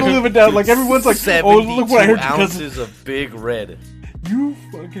 you'll never live it down. Like, everyone's like, oh, look what I heard your cousin. ounces of Big Red. You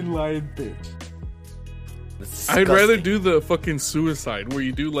fucking lying bitch. I'd rather do the fucking suicide where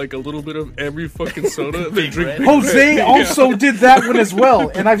you do like a little bit of every fucking soda than Big drink Red. Big Jose Red. also did that one as well,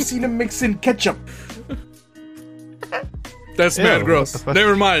 and I've seen him mix in ketchup. That's Ew, mad what gross. the fuck?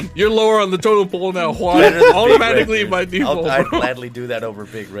 Never mind. You're lower on the totem pole now. Why? Better than Big Automatically Red, by dude. default, I'd bro. gladly do that over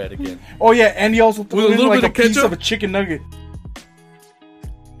Big Red again. Oh yeah, and he also threw With a in little like bit a of piece ketchup? of a chicken nugget.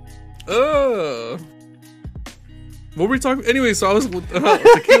 What were we talking? Anyway, so I was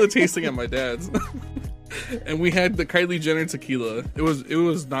tequila tasting at my dad's, and we had the Kylie Jenner tequila. It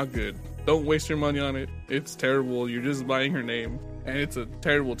was not good. Don't waste your money on it. It's terrible. You're just buying her name, and it's a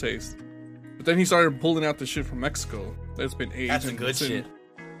terrible taste. But then he started pulling out the shit from Mexico that's been aged. That's the and good it's in- shit.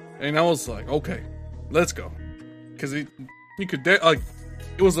 And I was like, okay, let's go, because you could like.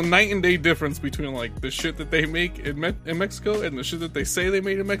 It was a night and day difference between like the shit that they make in Mexico and the shit that they say they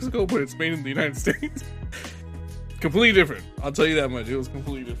made in Mexico, but it's made in the United States. Completely different. I'll tell you that much. It was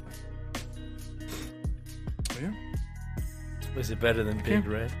completely different. Yeah, Was it better than Big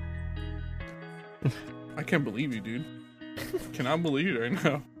Red? I can't believe you, dude. Cannot believe it right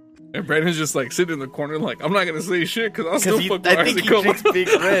now. And Brandon's just like sitting in the corner, like I'm not gonna say shit because I'll still fuck with I think he Icicle. drinks Big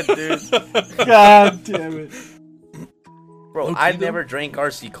Red, dude. God damn it! Bro, Low-key, I though. never drank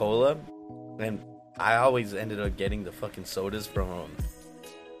RC Cola, and I always ended up getting the fucking sodas from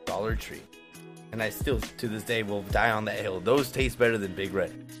Dollar Tree. And I still, to this day, will die on that hill. Those taste better than Big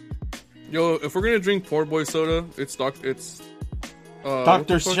Red. Yo, if we're gonna drink Poor Boy soda, it's what Dr.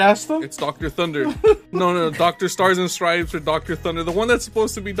 the fuck? Shasta? It's Dr. Thunder. No, Dr. Stars and Stripes or Dr. Thunder. The one that's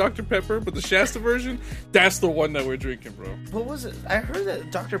supposed to be Dr. Pepper, but the Shasta version, that's the one that we're drinking, bro. What was it? I heard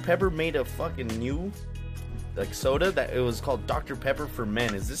that Dr. Pepper made a fucking new like soda that it was called Dr. Pepper for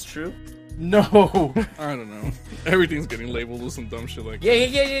men. Is this true? No. I don't know. Everything's getting labeled with some dumb shit like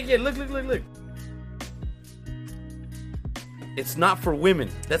Yeah. Look. It's not for women.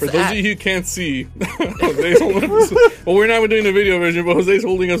 That's For the those ad. of you who can't see, Jose's holding up well, we're not doing the video version, but Jose's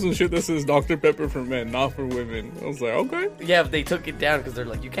holding up some shit that says Dr. Pepper for men, not for women. I was like, okay. Yeah, but they took it down because they're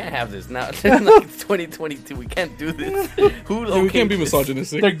like, you can't have this now. Like, it's 2022. We can't do this. Who? Yeah, we can't be okayed this?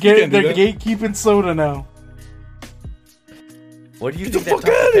 misogynistic. They're, We can't do they're that. gatekeeping soda now. What do you Get the think that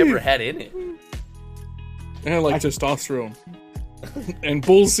fuck Dr. outta here. Pepper had in it? And like testosterone. And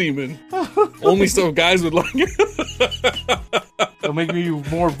bull semen. Only stuff guys would like. It'll make me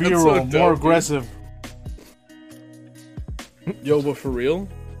more so virile, dumb, more dude. aggressive. Yo, but for real,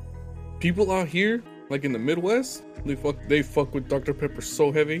 people out here, like in the Midwest, they fuck with Dr. Pepper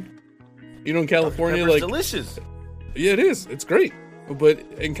so heavy. You know, in California, Pepper's like delicious. yeah, it is. It's great. But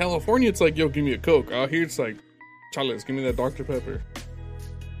in California, it's like, yo, give me a Coke. Out here, it's like, chales, give me that Dr. Pepper.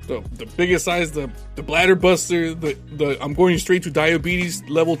 The biggest size, the bladder buster, the I'm going straight to diabetes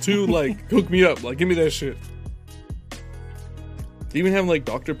level 2. Like, hook me up. Like, give me that shit. They even have like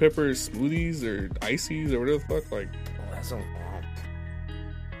Dr. Pepper smoothies or ices or whatever the fuck. Like, Oh, that's so wrong.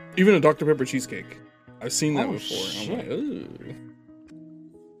 even a Dr. Pepper cheesecake. I've seen that Oh, before. shit. I'm like, ooh.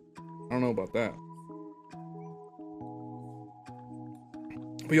 I don't know about that.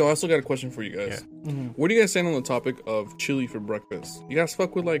 But yo, I also got a question for you guys. Where do you guys stand on the topic of chili for breakfast? You guys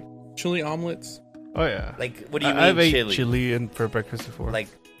fuck with like chili omelets? Oh yeah. Like, what do you mean I've ate chili? chili in for breakfast before. Like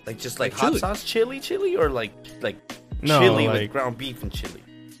just like Like hot chili. sauce chili, or like No, chili like- with ground beef and chili.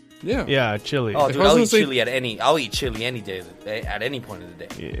 Yeah. yeah, chili. Oh, If dude, I was I'll gonna eat say- chili at any. I'll eat chili any day, of the day, at any point of the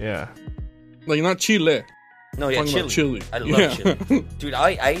day. Yeah. Like not chile. No, yeah, Talking about chili. I love Yeah. chili, dude.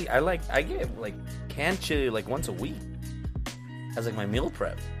 I get like canned chili like once a week as like my meal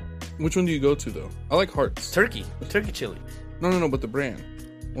prep. Which one do you go to though? I like Hearts. Turkey chili. No, but the brand.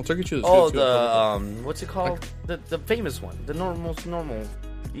 Well, turkey chili is Oh, good too. the what's it called? The famous one, the most normal,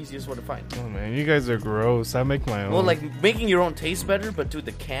 easiest one to find. Oh man, you guys are gross. I make my own. Well, like making your own tastes better, but dude,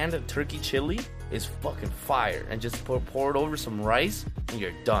 the canned turkey chili is fucking fire, and just pour it over some rice, and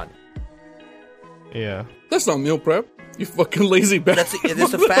you're done. yeah. That's not meal prep. You fucking lazy bastard.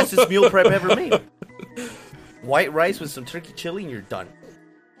 That's the fastest meal prep ever made. White rice with some turkey chili, and you're done.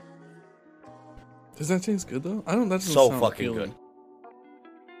 Does that taste good though? I don't. That doesn't So sound fucking appealing. good.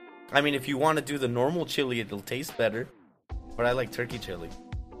 I mean, if you want to do the normal chili, it'll taste better. But I like turkey chili.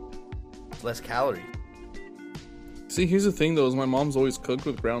 It's less calorie. See, here's the thing though: is my mom's always cooked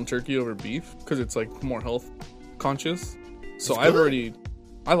with ground turkey over beef because it's like more health conscious. So It's I've good. already,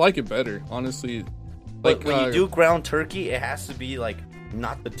 I like it better, honestly. But Like when you do ground turkey, it has to be like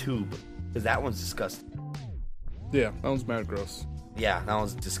not the tube, because that one's disgusting. yeah, that one's mad gross. Yeah, that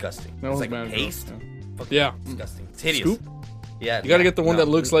one's disgusting. That it's one's like a mad paste. gross. Fucking Yeah. disgusting. It's hideous. Scoop? Yeah, You gotta get the one no. that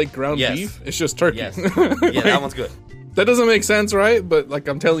looks like ground Yes. beef. It's just turkey. Yes. Yeah, that one's good. That doesn't make sense, right? But like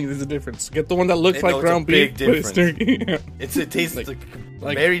I'm telling you, there's a difference. Get the one that looks like ground beef, but it's turkey. It tastes like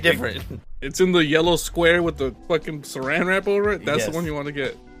very different. It's in the yellow square with the fucking saran wrap over it. That's the one you want to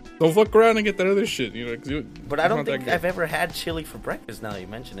get. Don't fuck around and get that other shit, you know. But I don't think I've ever had chili for breakfast. Now that you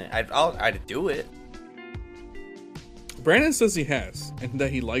mention it, I'd do it. Brandon says he has and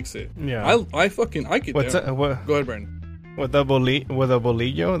that he likes it. Yeah, I get What's there. that? What? Go ahead, Brandon. With a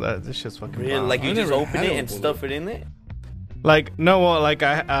bolillo, this shit's fucking Really? bomb. Like you I just never open had it a and bolillo. stuff it in it? Like no, well, like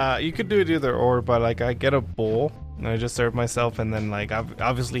you could do it either or, but like I get a bowl and I just serve myself, and then like I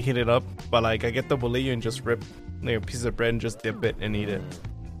obviously heat it up, but like I get the bolillo and just rip like a piece of bread and just dip it and eat it.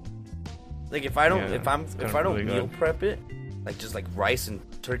 Like if I don't Yeah, if I don't really meal good. prep it, like just like rice and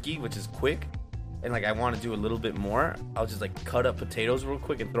turkey, which is quick, and like I want to do a little bit more, I'll just like cut up potatoes real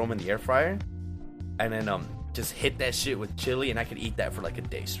quick and throw them in the air fryer, and then just hit that shit with chili, and I could eat that for like a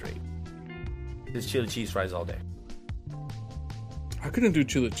day straight. Just chili cheese fries all day. I couldn't do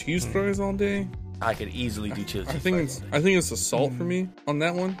chili cheese fries all day. I could easily do chili cheese I think fries. it's the salt for me on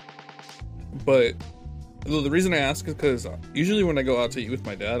that one. But the reason I ask is because usually when I go out to eat with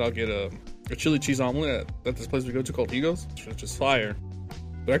my dad, I'll get a chili cheese omelet at this place we go to called Higos, which is just fire.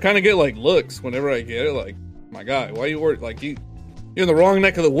 But I kind of get like looks whenever I get it, like, my guy, why you order like you're in the wrong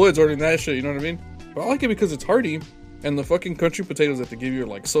neck of the woods ordering that shit, you know what I mean? But I like it because it's hearty, and the fucking country potatoes that they give you are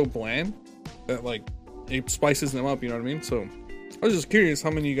like so bland that like it spices them up, you know what I mean? So I was just curious how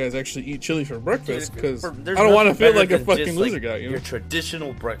many of you guys actually eat chili for breakfast, because I There's don't want to nothing feel better like a than fucking just, loser like, guy, you know? Your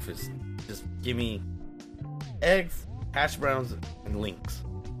traditional breakfast. Just give me eggs, hash browns, and links.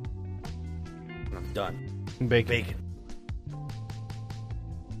 And I'm done. Bacon.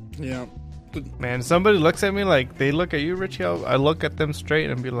 Yeah. Man, somebody looks at me like they look at you, Richie. I look at them straight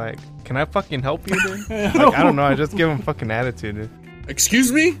and be like, "Can I fucking help you, dude?" Like, I don't know. I just give them fucking attitude, dude.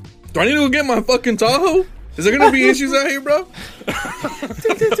 Excuse me? Do I need to go get my fucking Tahoe? Is there gonna be issues out here, bro?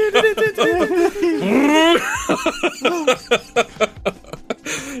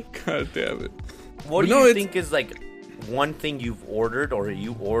 God damn it. What But do no, you it's- think is like one thing you've ordered or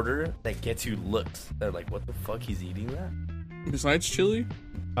you order that gets you looks? They're like, what the fuck, he's eating that? Besides chili?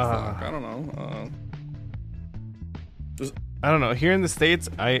 Fuck, I I don't know. don't know. Here in the States,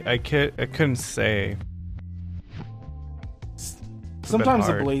 I couldn't say, Sometimes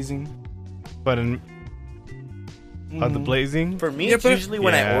the hard. blazing. but in the blazing, For me, Yeah, it's but- usually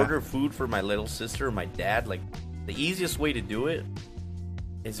when I Yeah. order food for my little sister or my dad, like the easiest way to do it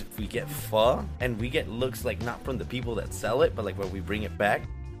is if we get pho and we get looks like not from the people that sell it, but like when we bring it back.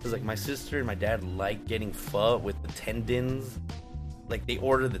 Because like my sister and my dad like getting pho with the tendons. Like they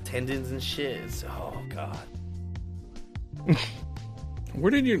order the tendons and shit. It's, oh god. Where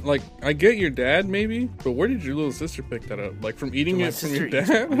did you, like, I get your dad maybe, but where did your little sister pick that up? Like, from eating My it from sister your eats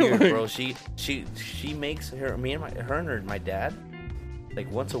dad? weird, Like, bro. She makes her and my dad like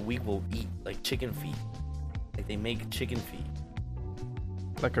once a week we'll eat like chicken feet. Like they make chicken feet.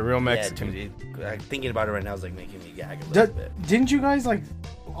 like a real Mexican. Yeah, dude, thinking about it right now is like making me gag a little bit. Didn't you guys like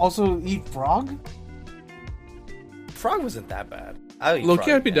also eat frog? Frog wasn't that bad. I eat low-key,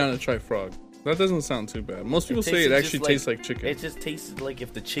 frog, I'd be man. down to try frog. That doesn't sound too bad. Most people say it tasted actually just tastes like chicken. It just tasted like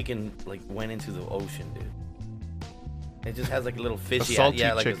if the chicken like went into the ocean, dude. It just has like a little fishy, salty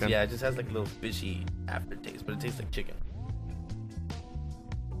it chicken. just has like a little fishy aftertaste, but it tastes like chicken.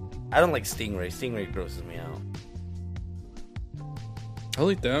 I don't like stingray. Stingray grosses me out.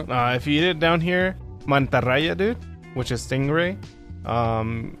 I'll eat that. If you eat it down here, mantarraya, dude, which is stingray,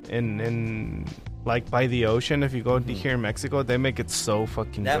 in like by the ocean. If you go to here in Mexico, they make it so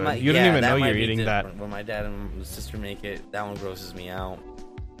fucking good. You don't even know you're eating that. When my dad and my sister make it, that one grosses me out.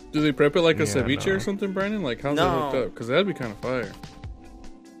 Do they prep it like a Yeah, ceviche no. or something, Brandon? Like, how's it No. hooked up? Because that'd be kind of fire.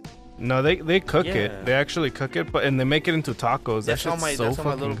 No, they cook Yeah. it. They actually cook it, and they make it into tacos. That That's how shit's my so that's how my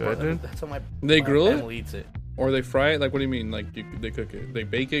fucking little good, brother. dude. That's how my They my grill it? family eats it. Or they fry it? Like, what do you mean? Like, they cook it? They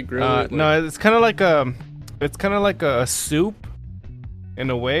bake it, grill it? Like, No, it's kind of like a soup in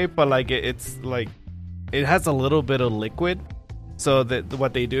a way, but like it's like it has a little bit of liquid. So that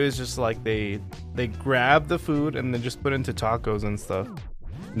what they do is just like they grab the food and then just put it into tacos and stuff.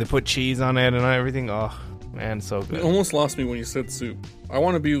 And they put cheese on it and everything. Oh man, so You good. almost lost me when you said soup. I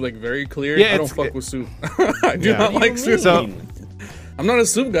want to be, like, very clear. Yeah, I don't it's- fuck with soup. I do Yeah. not What like soup. So- I'm not a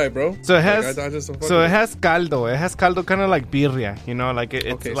soup guy, bro. So it has Like, I just don't fuck so with it has caldo. It has caldo kind of like birria, you know, like it's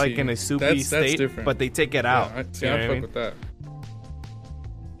Okay, like see, in a soupy that's state, different. but they take it out. Yeah, You know I what I fuck mean? with that.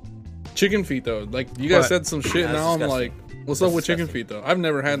 Chicken feet, though. Like, you guys What? said some shit, That's now I'm disgusting. like, what's That's up with chicken disgusting. feet, though? I've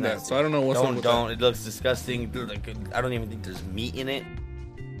never had that, Nasty. so I don't know what's up with Don't. that. It looks disgusting. Dude, like, I don't even think there's meat in it.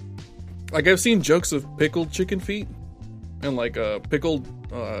 Like, I've seen jokes of pickled chicken feet and, like, pickled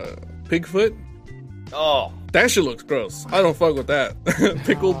pig foot. Oh, That shit looks gross. I don't fuck with that.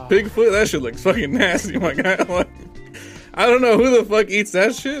 Pickled pig foot, that shit looks fucking nasty, my guy. Like, I don't know who the fuck eats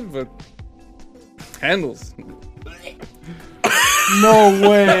that shit, but handles. No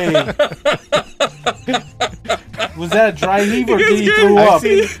way. Was that a dry heave or did he throw up?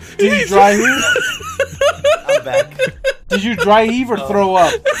 Did you dry heave? I'm back. Did you dry heave or throw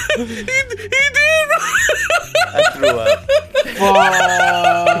up? He did. I threw up.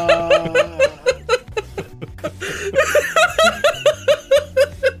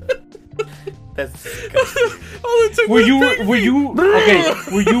 That's disgusting. All it took Were was you pig okay?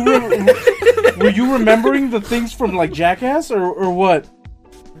 Were you remembering the things from like Jackass or what?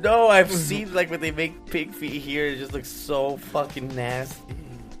 No, I've seen like when they make pig feet here. It just looks so fucking nasty.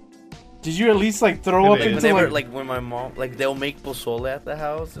 Did you at least like throw up Like, into Whenever, like? like when my mom, like they'll make pozole at the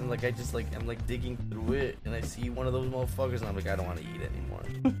house, and like I just like I'm like digging through it, and I see one of those motherfuckers, and I'm like, I don't want to eat anymore.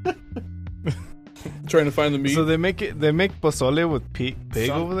 trying to find the meat. So they make pozole with pig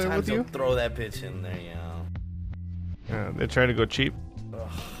over there Sometimes with you? they'll throw that bitch in there, yeah. Yeah, they're trying to go cheap.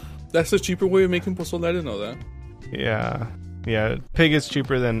 That's a cheaper way of making pozole. I didn't know that. Yeah. Pig is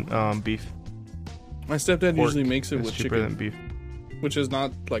cheaper than beef. My stepdad Pork usually makes it is with cheaper chicken, than beef. which is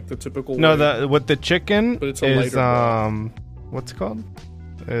not like the typical. No, way. with the chicken But it's a is lighter broth. what's it called?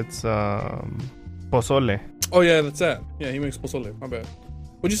 It's pozole. Oh yeah, that's that. Yeah, he makes pozole. My bad.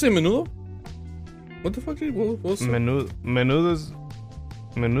 What'd you say, menudo? What the fuck did what's Menudo's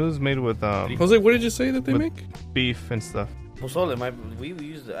made with Jose, what did you say that they With- make? beef and stuff. Pozole, we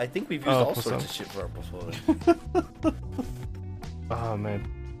used. I think we've used Oh, all pozole. sorts of shit for our pozole. Oh man,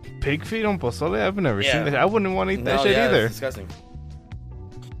 pig feet on pozole? I've never Yeah. seen that. I wouldn't want to eat that No, shit yeah, either. it's disgusting.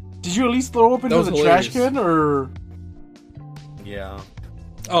 Did you at least throw up That into was the trash hilarious. can or? Yeah.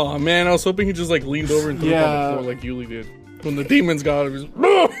 Oh man, I was hoping he just like leaned over and threw it on Yeah. the floor like Yuli did when the demons got him. He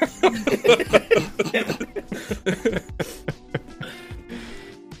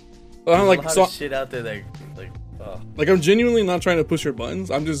I'm There's like, a lot so, of shit out there that like I'm genuinely not trying to push your buttons.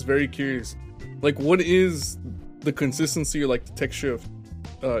 I'm just very curious. Like, what is the consistency or like the texture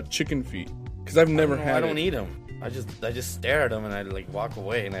of chicken feet? Because I've never had. I don't it. eat them. I just stare at them and I like walk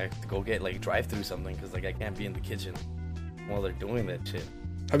away and I have to go get like drive through something because like I can't be in the kitchen while they're doing that shit.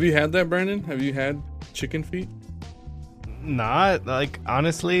 Have you had that, Brandon? Have you had chicken feet? Not like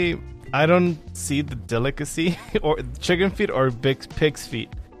honestly, I don't see the delicacy or chicken feet or pig's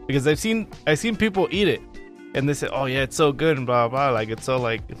feet because I've seen people eat it and they say, oh yeah, it's so good and blah blah, like it's so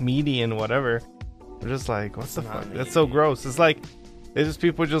like meaty and whatever. I'm just like, what the not fuck? That's so meaty. gross. It's like it's just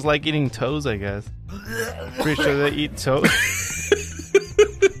people just like eating toes, I guess. Pretty sure they eat toes.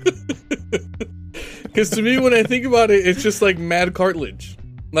 Because to me, when I think about it, it's just like mad cartilage.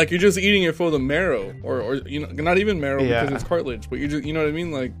 Like you're just eating it for the marrow, or you know, not even marrow Yeah. because it's cartilage, but you just, you know what I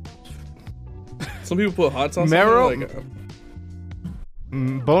mean? Like some people put hot sauce Marrow? on it.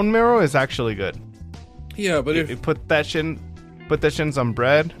 Like, Bone marrow is actually good. yeah, but You put that shit in some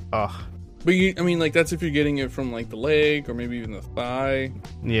bread. Oh, but you, I mean, like that's if you're getting it from like the leg or maybe even the thigh.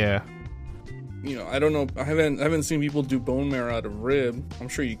 yeah. You know, I don't know. I haven't seen people do bone marrow out of rib. I'm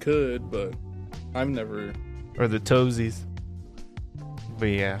sure you could, but I've never. Or the toesies. But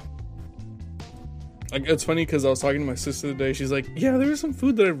yeah. Like it's funny because I was talking to my sister today. She's like, "Yeah, there was some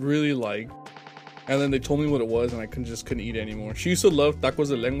food that I really liked," and then they told me what it was, and I couldn't eat it anymore. She used to love tacos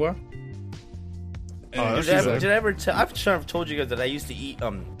de lengua. And Oh, she's Did I like, ever tell? I'm sure I've told you guys that I used to eat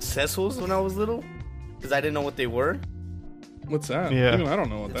Cecils when I was little because I didn't know what they were. "What's that?" Yeah. Even I don't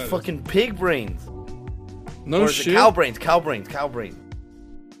know what that It's is. fucking pig brains. No Or is it shit. cow brains.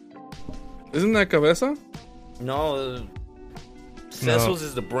 Isn't that cabeza? No, Cecils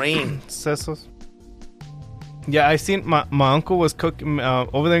is the brain. Cecil's. Yeah, I seen my uncle was cooking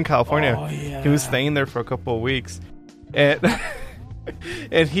over there in California. Oh, yeah. He was staying there for a couple of weeks, and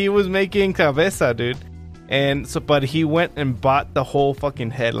and he was making cabeza, dude. And so, but he went and bought the whole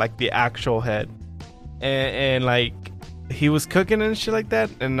fucking head, like the actual head, and like he was cooking and shit like that.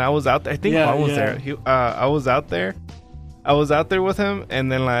 And I was out there. I think Yeah, Juan was yeah. there. I was out there. I was out there with him,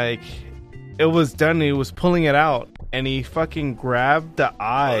 and then like it was done. He was pulling it out, and he fucking grabbed the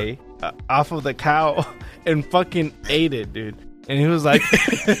eye off of the cow and fucking ate it, dude. And he was like,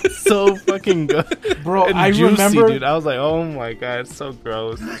 so fucking good, Bro, and I juicy, remember- dude. I was like, oh my god, it's so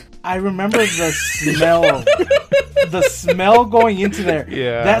gross. I remember the smell. The smell going into there.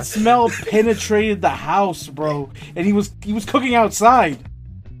 Yeah. That smell penetrated the house, bro. And he was cooking outside.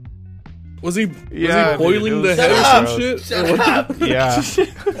 Was he Yeah, boiling dude, it the was head or so some gross. shit? Or what the- Yeah,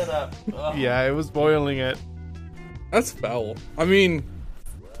 Shut up. yeah, it was boiling it. That's foul. I mean,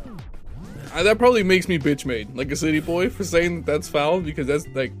 that probably makes me bitch made, like a city boy, for saying that's foul, because that's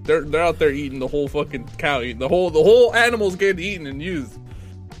like they're out there eating the whole fucking cow, the whole animal's getting eaten and used.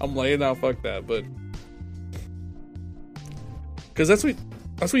 I'm like, nah, fuck that, but because that's what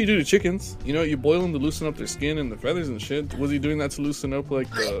you do to chickens. You know, you boil them to loosen up their skin and the feathers and shit. Was he doing that to loosen up like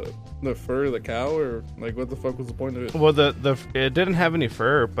the fur of the cow, or like what the fuck was the point of it? Well, it didn't have any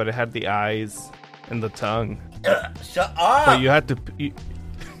fur, but it had the eyes and the tongue. Shut up. But you had to.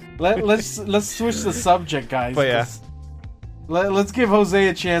 Let's switch the subject, guys. But yeah. Let's give Jose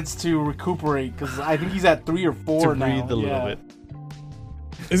a chance to recuperate, because I think he's at 3 or 4 to now. breathe a little bit.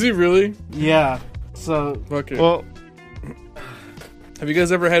 Is he really? Yeah. So. Okay. Well, have you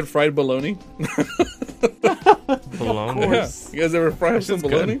guys ever had fried bologna? bologna. Yeah. You guys ever fried some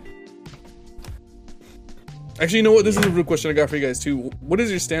sounds bologna? good. Actually, you know what? This is a real question I got for you guys too. What is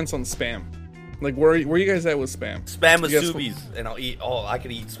your stance on Spam? Like, where you guys at with Spam? Spam Masubis, and I'll eat. Oh, I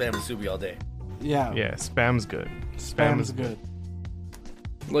could eat Spam Masubi all day. Yeah. Yeah, Spam's good. Spam is good.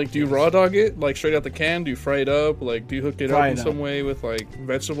 Like, do you raw dog it, like straight out the can? Do you fry it up? Like, do you hook it Fry up it in up. some way with like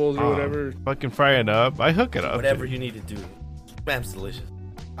vegetables or whatever? Fucking fry it up. I hook it up. Whatever dude. you need to do. Spam's delicious.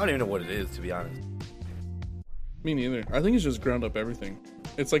 I don't even know what it is, to be honest. Me neither. I think it's just ground up everything.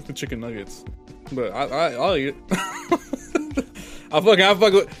 It's like the chicken nuggets, but I'll eat it. I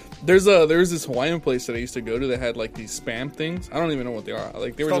fuck with. There's this Hawaiian place that I used to go to that had like these Spam things. I don't even know what they are.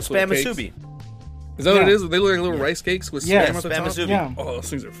 Like they were It's just called Spam little cakes. Masubi. Is that what it Yeah. is? They look like little rice cakes with Yeah, Spam at the Spam top. Masubi. Yeah. Oh, those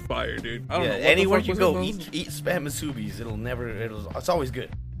things are fire, dude. I don't Yeah, know. What anywhere the fuck you was go, it? eat Spam Masubis. It's always good.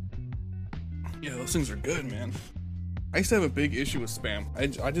 Yeah, those things are good, man. I used to have a big issue with Spam.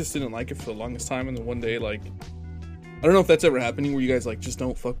 I just didn't like it for the longest time, and then one day, like, I don't know if that's ever happening where you guys like just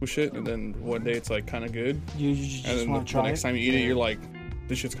don't fuck with shit, and then one day it's like kind of good, You just and then want the to try next it? time you eat it, you're like,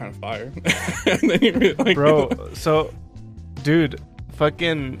 this shit's kind of fire. And then you really like Bro, it. so, dude,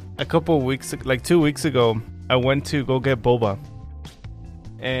 fucking a couple of weeks, like 2 weeks ago, I went to go get boba,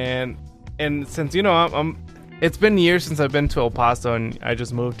 and since you know I'm it's been years since I've been to El Paso, and I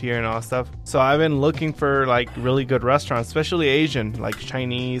just moved here and all that stuff. So I've been looking for like really good restaurants, especially Asian, like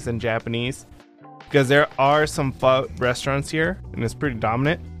Chinese and Japanese, because there are some pho restaurants here, and it's pretty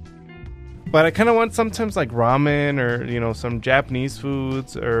dominant. But I kind of want sometimes like ramen or, you know, some Japanese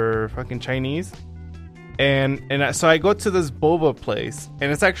foods or fucking Chinese. So I go to this boba place,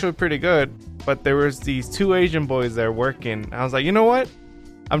 and it's actually pretty good. But there was these 2 Asian boys there working. I was like, you know what?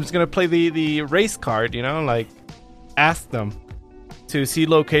 I'm just gonna play the race card, you know, like ask them to see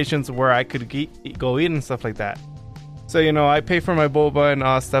locations where I could go eat and stuff like that. So, you know, I pay for my boba and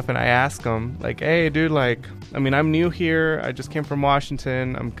all that stuff, and I ask them like, hey, dude, like, I mean, I'm new here. I just came from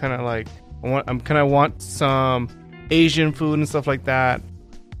Washington. I'm kind of like, I want some Asian food and stuff like that.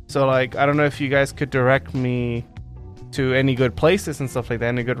 So, like, I don't know if you guys could direct me to any good places and stuff like that,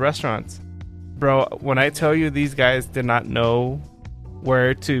 any good restaurants. Bro, when I tell you these guys did not know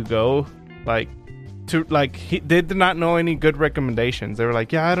where to go, they did not know any good recommendations. They were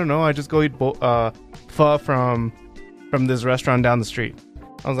like, yeah, I don't know. I just go eat pho from this restaurant down the street.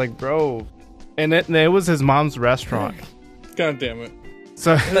 I was like, bro. And it was his mom's restaurant. God damn it. I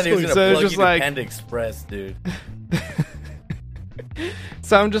So, thought he was gonna so it's plug just you to like, Panda Express, dude.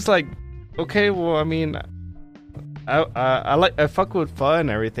 so I'm just like, okay, well, I mean, I fuck with pho and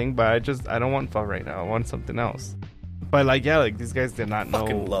everything, but I don't want pho right now. I want something else. But like, yeah, like these guys did not know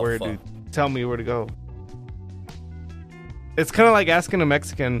Fucking love where pho. to tell me where to go. It's kind of like asking a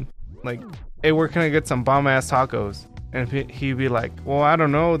Mexican, like, hey, where can I get some bomb ass tacos? And he'd be like, well, I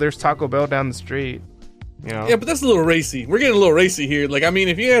don't know. There's Taco Bell down the street. You know? Yeah, but that's a little racy. We're getting a little racy here. Like, I mean,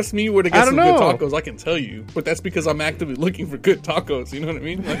 if you ask me where to get some don't good know. tacos, I can tell you. But that's because I'm actively looking for good tacos. You know what I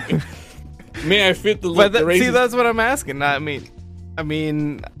mean? Like, may I fit the But the races? see, that's what I'm asking. I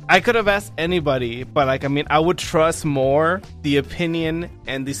mean, I could have asked anybody, but like, I mean, I would trust more the opinion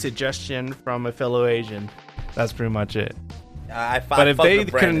and the suggestion from a fellow Asian. That's pretty much it. But if they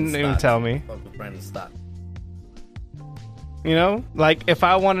couldn't even tell me, Fuck with Brandon Stott. you know, like if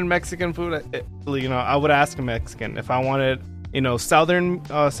I wanted Mexican food, you know, I would ask a Mexican. If I wanted, you know, southern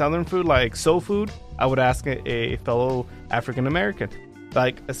food like soul food, I would ask a fellow African American,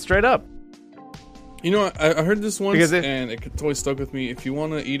 like straight up. You know, I heard this once, Because and it always stuck with me. If you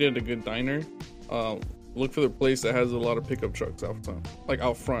want to eat at a good diner, look for the place that has a lot of pickup trucks out front. Like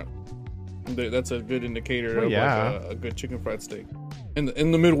out front. That's a good indicator of like a good chicken fried steak. In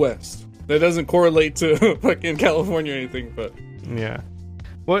the Midwest. That doesn't correlate to fucking California or anything, but Yeah.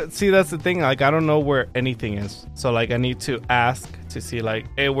 Well, see, that's the thing. Like, I don't know where anything is. So, like, I need to ask to see, like,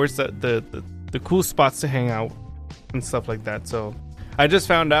 hey, where's the cool spots to hang out and stuff like that. So, I just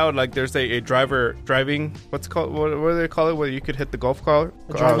found out like there's a driver driving. What's it called? What do they call it? Where you could hit the golf cart.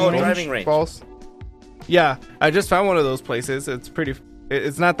 Driving range. Balls. Yeah, I just found one of those places. It's pretty.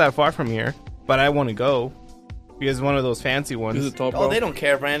 It's not that far from here, but I want to go because one of those fancy ones. Is it Top Oh, Golf? they don't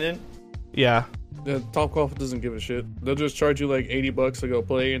care, Brandon. Yeah. Yeah, Top Golf doesn't give a shit. They'll just charge you like $80 to go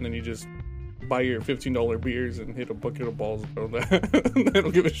play, and then you just buy your $15 beers and hit a bucket of balls. They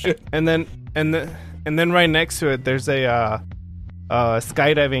don't give a shit. And then right next to it, there's a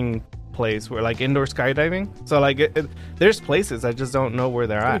skydiving place where like indoor skydiving. So like there's places I just don't know where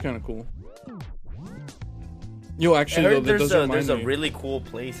they're It's at. kind of cool. Yo, I actually, heard though, that does remind there's a me. really cool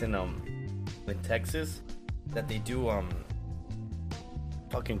place in Texas that they do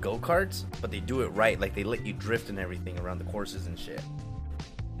fucking go-karts, but they do it right. Like they let you drift and everything around the courses and shit.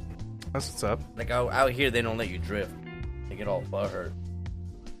 That's what's up. Like out here, they don't let you drift. They get all butthurt.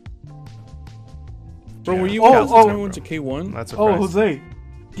 Bro, were you Oh, guys oh. time we went to K1? That's Oh, surprised.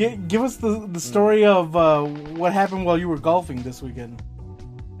 Jose, give us the story of what happened while you were golfing this weekend.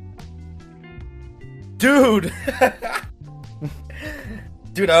 Dude!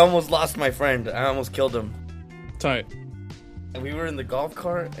 Dude, I almost lost my friend. I almost killed him. Tight. And we were in the golf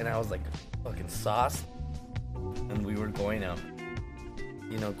cart, and I was like fucking sauced. And we were going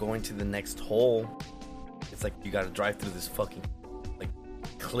going to the next hole. It's like you gotta drive through this fucking like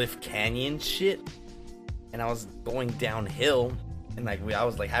cliff canyon shit. And I was going downhill, and like I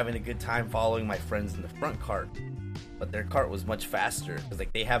was like having a good time following my friends in the front cart. But their cart was much faster because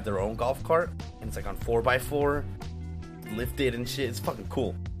like they have their own golf cart, and it's like on 4x4, lifted and shit. It's fucking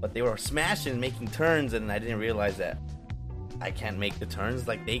cool. But they were smashing, making turns, and I didn't realize that I can't make the turns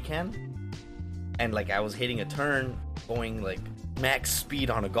like they can. And like I was hitting a turn, going like max speed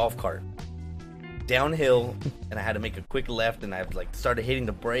on a golf cart downhill, and I had to make a quick left, and I like started hitting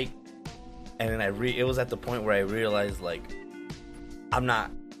the brake, and then it was at the point where I realized like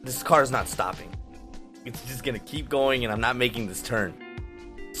this car's not stopping. It's just gonna keep going, and I'm not making this turn.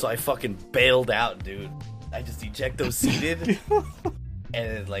 So I fucking bailed out, dude. I just ejecto seated,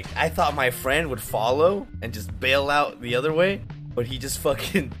 and like I thought my friend would follow and just bail out the other way, but he just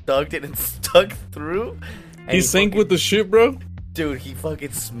fucking thugged it and stuck through. And He sank fucking, with the shit, bro? dude. He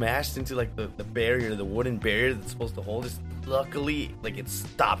fucking smashed into like the barrier, the wooden barrier that's supposed to hold us. Luckily, like it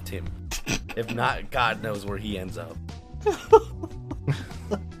stopped him. If not, God knows where he ends up.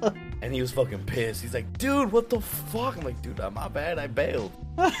 And he was fucking pissed. He's like, dude, what the fuck? I'm like, dude, my bad, I bailed.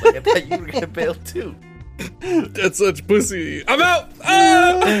 Like, I thought you were gonna bail too. That's such pussy. I'm out!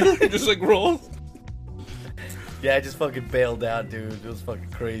 Ah! Just like rolls. Yeah, I just fucking bailed out, dude. It was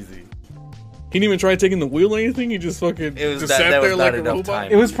fucking crazy. He didn't even try taking the wheel or anything. He just fucking It was just that- sat that was there not like a enough robot.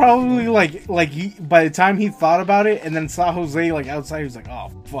 time. It was probably like he by the time he thought about it and then saw Jose like outside, he was like, "Oh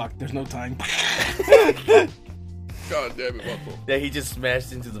fuck, there's no time." God damn it, Buffalo. Yeah, he just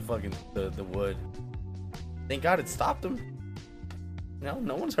smashed into the fucking the wood. Thank God it stopped him.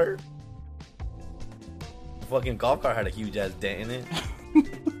 No one's hurt. The fucking golf cart had a huge ass dent in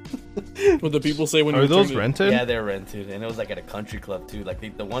it. What the people say when Are you those return it. rented? Yeah, they're rented, and it was like at a country club too. Like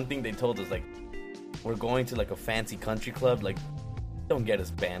the one thing they told us, like, we're going to like a fancy country club. Like, don't get us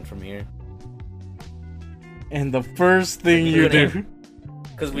banned from here. And the first thing you do,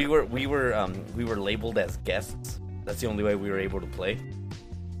 Because we were labeled as guests. That's the only way we were able to play.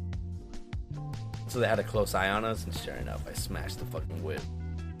 So they had a close eye on us, and sure enough, I smashed the fucking whip.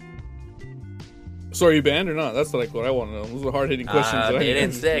 So are you banned or not? That's like what I want to know. Those are hard hitting questions. that I They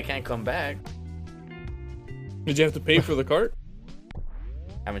didn't have. say I can't come back. Did you have to pay for the cart?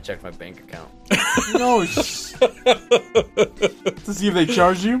 Haven't checked my bank account. no, to see if they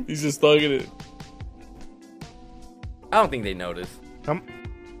charge you. He's just thugging it. I don't think they noticed.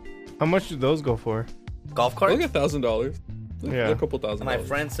 How much do those go for? Golf cart? Like $1,000. Yeah. They're a couple thousand. My dollars.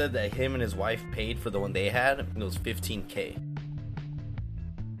 friend said that him and his wife paid for the one they had. It was $15K.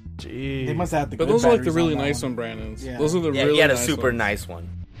 Gee. They must have the. But good those are like the batteries really on that nice one. one, Brandon's. Yeah. Those are the Yeah, really he had a nice super ones. nice one.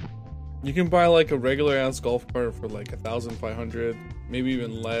 You can buy like a regular ass golf cart for like 1,500, maybe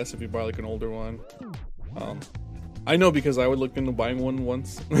even less if you buy like an older one. I know because I would look into buying one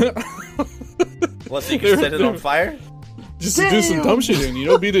once. What, so you can set it on fire? Just to do some dumb shit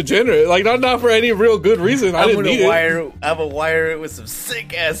in, be degenerate. Like not for any real good reason. I I'm didn't gonna need wire it with some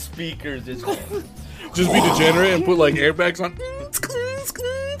sick ass speakers. Just it. Just be degenerate and put like airbags on.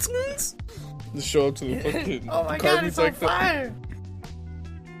 Just show up to the fucking oh my car god, beats it's on like that. fire!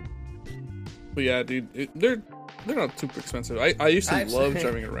 But yeah, dude, they're not super expensive. I used to love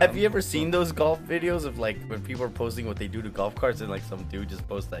driving around. Have you ever seen those golf videos of like when people are posting what they do to golf carts and like some dude just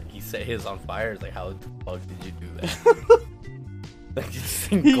posts that he set his on fire? It's like, how the fuck did you do that? Like, just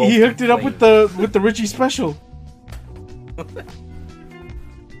He hooked it up with the Richie special.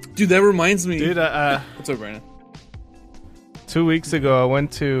 Dude, that reminds me. Dude, What's up, Brandon? 2 weeks ago,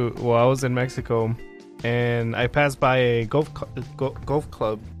 I was in Mexico, and I passed by a golf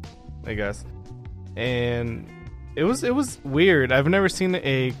club, I guess, and it was weird. I've never seen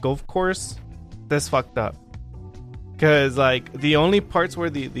a golf course this fucked up. Cause like the only parts where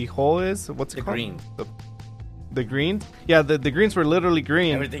the hole is, what's it The called? green. The greens? Yeah, the greens were literally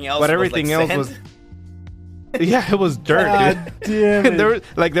green. Everything else but was everything like else sand. was yeah, it was dirt, God dude. damn And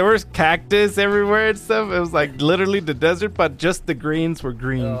it. there was cactus everywhere and stuff. It was like literally the desert, but just the greens were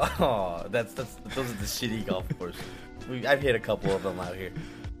green. Oh, those are the shitty golf courses. I've hit a couple of them out here.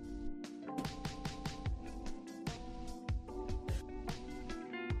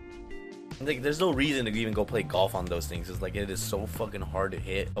 Like, there's no reason to even go play golf on those things. It's like it is so fucking hard to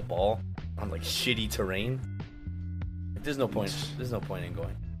hit a ball on like shitty terrain. Like, there's no point. There's no point in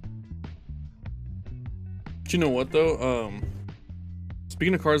going. But you know what though?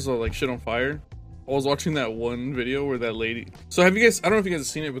 Speaking of cars that like shit on fire, I was watching that one video where that lady. So have you guys? I don't know if you guys have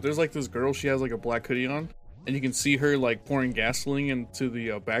seen it, but there's like this girl. She has like a black hoodie on, and you can see her like pouring gasoline into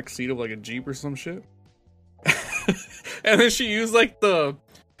the back seat of like a Jeep or some shit. And then she used like the.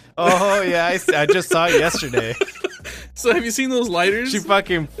 Oh yeah, I just saw it yesterday. So have you seen those lighters? She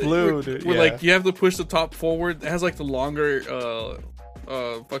fucking flew, dude. Where Yeah. like you have to push the top forward. It has like the longer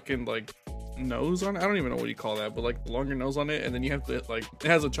fucking like nose on it. I don't even know what you call that, but like the longer nose on it, and then you have to like it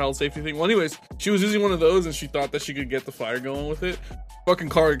has a child safety thing. Well, anyways, she was using one of those and she thought that she could get the fire going with it. Fucking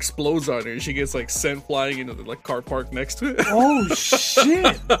car explodes on her and she gets like sent flying into the like car park next to it. Oh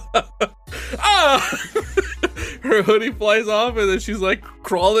shit! Ah! Her hoodie flies off and then she's like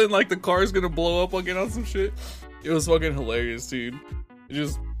crawling like the car's gonna blow up again on some shit. It was fucking hilarious, dude. It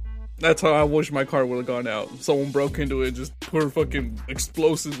just that's how I wish my car would have gone out. Someone broke into it and just put fucking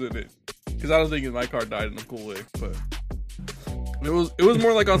explosives in it. Because I don't think my car died in a cool way, but it was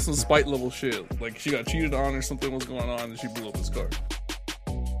more like on some spite level shit. Like she got cheated on or something was going on and she blew up his car.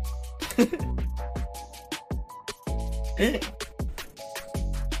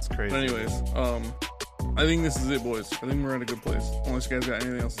 It's crazy. But anyways, I think this is it, boys. I think we're in a good place. Unless you guys got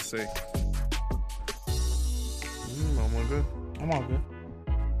anything else to say. I'm all good. I'm all good.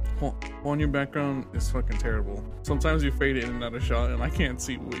 On your background is fucking terrible. Sometimes you fade in and out of shot, and I can't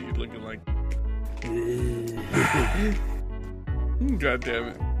see what you're looking like. God damn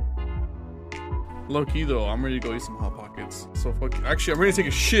it. Low key though, I'm ready to go eat some Hot Pockets. So fuck. Actually, I'm ready to take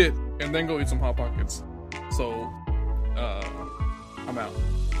a shit and then go eat some Hot Pockets. So, I'm out.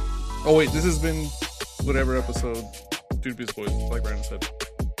 Oh wait, this has been whatever episode. Dude, Beast Boys, like Brandon said.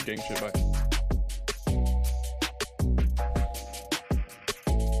 Gang shit, bye.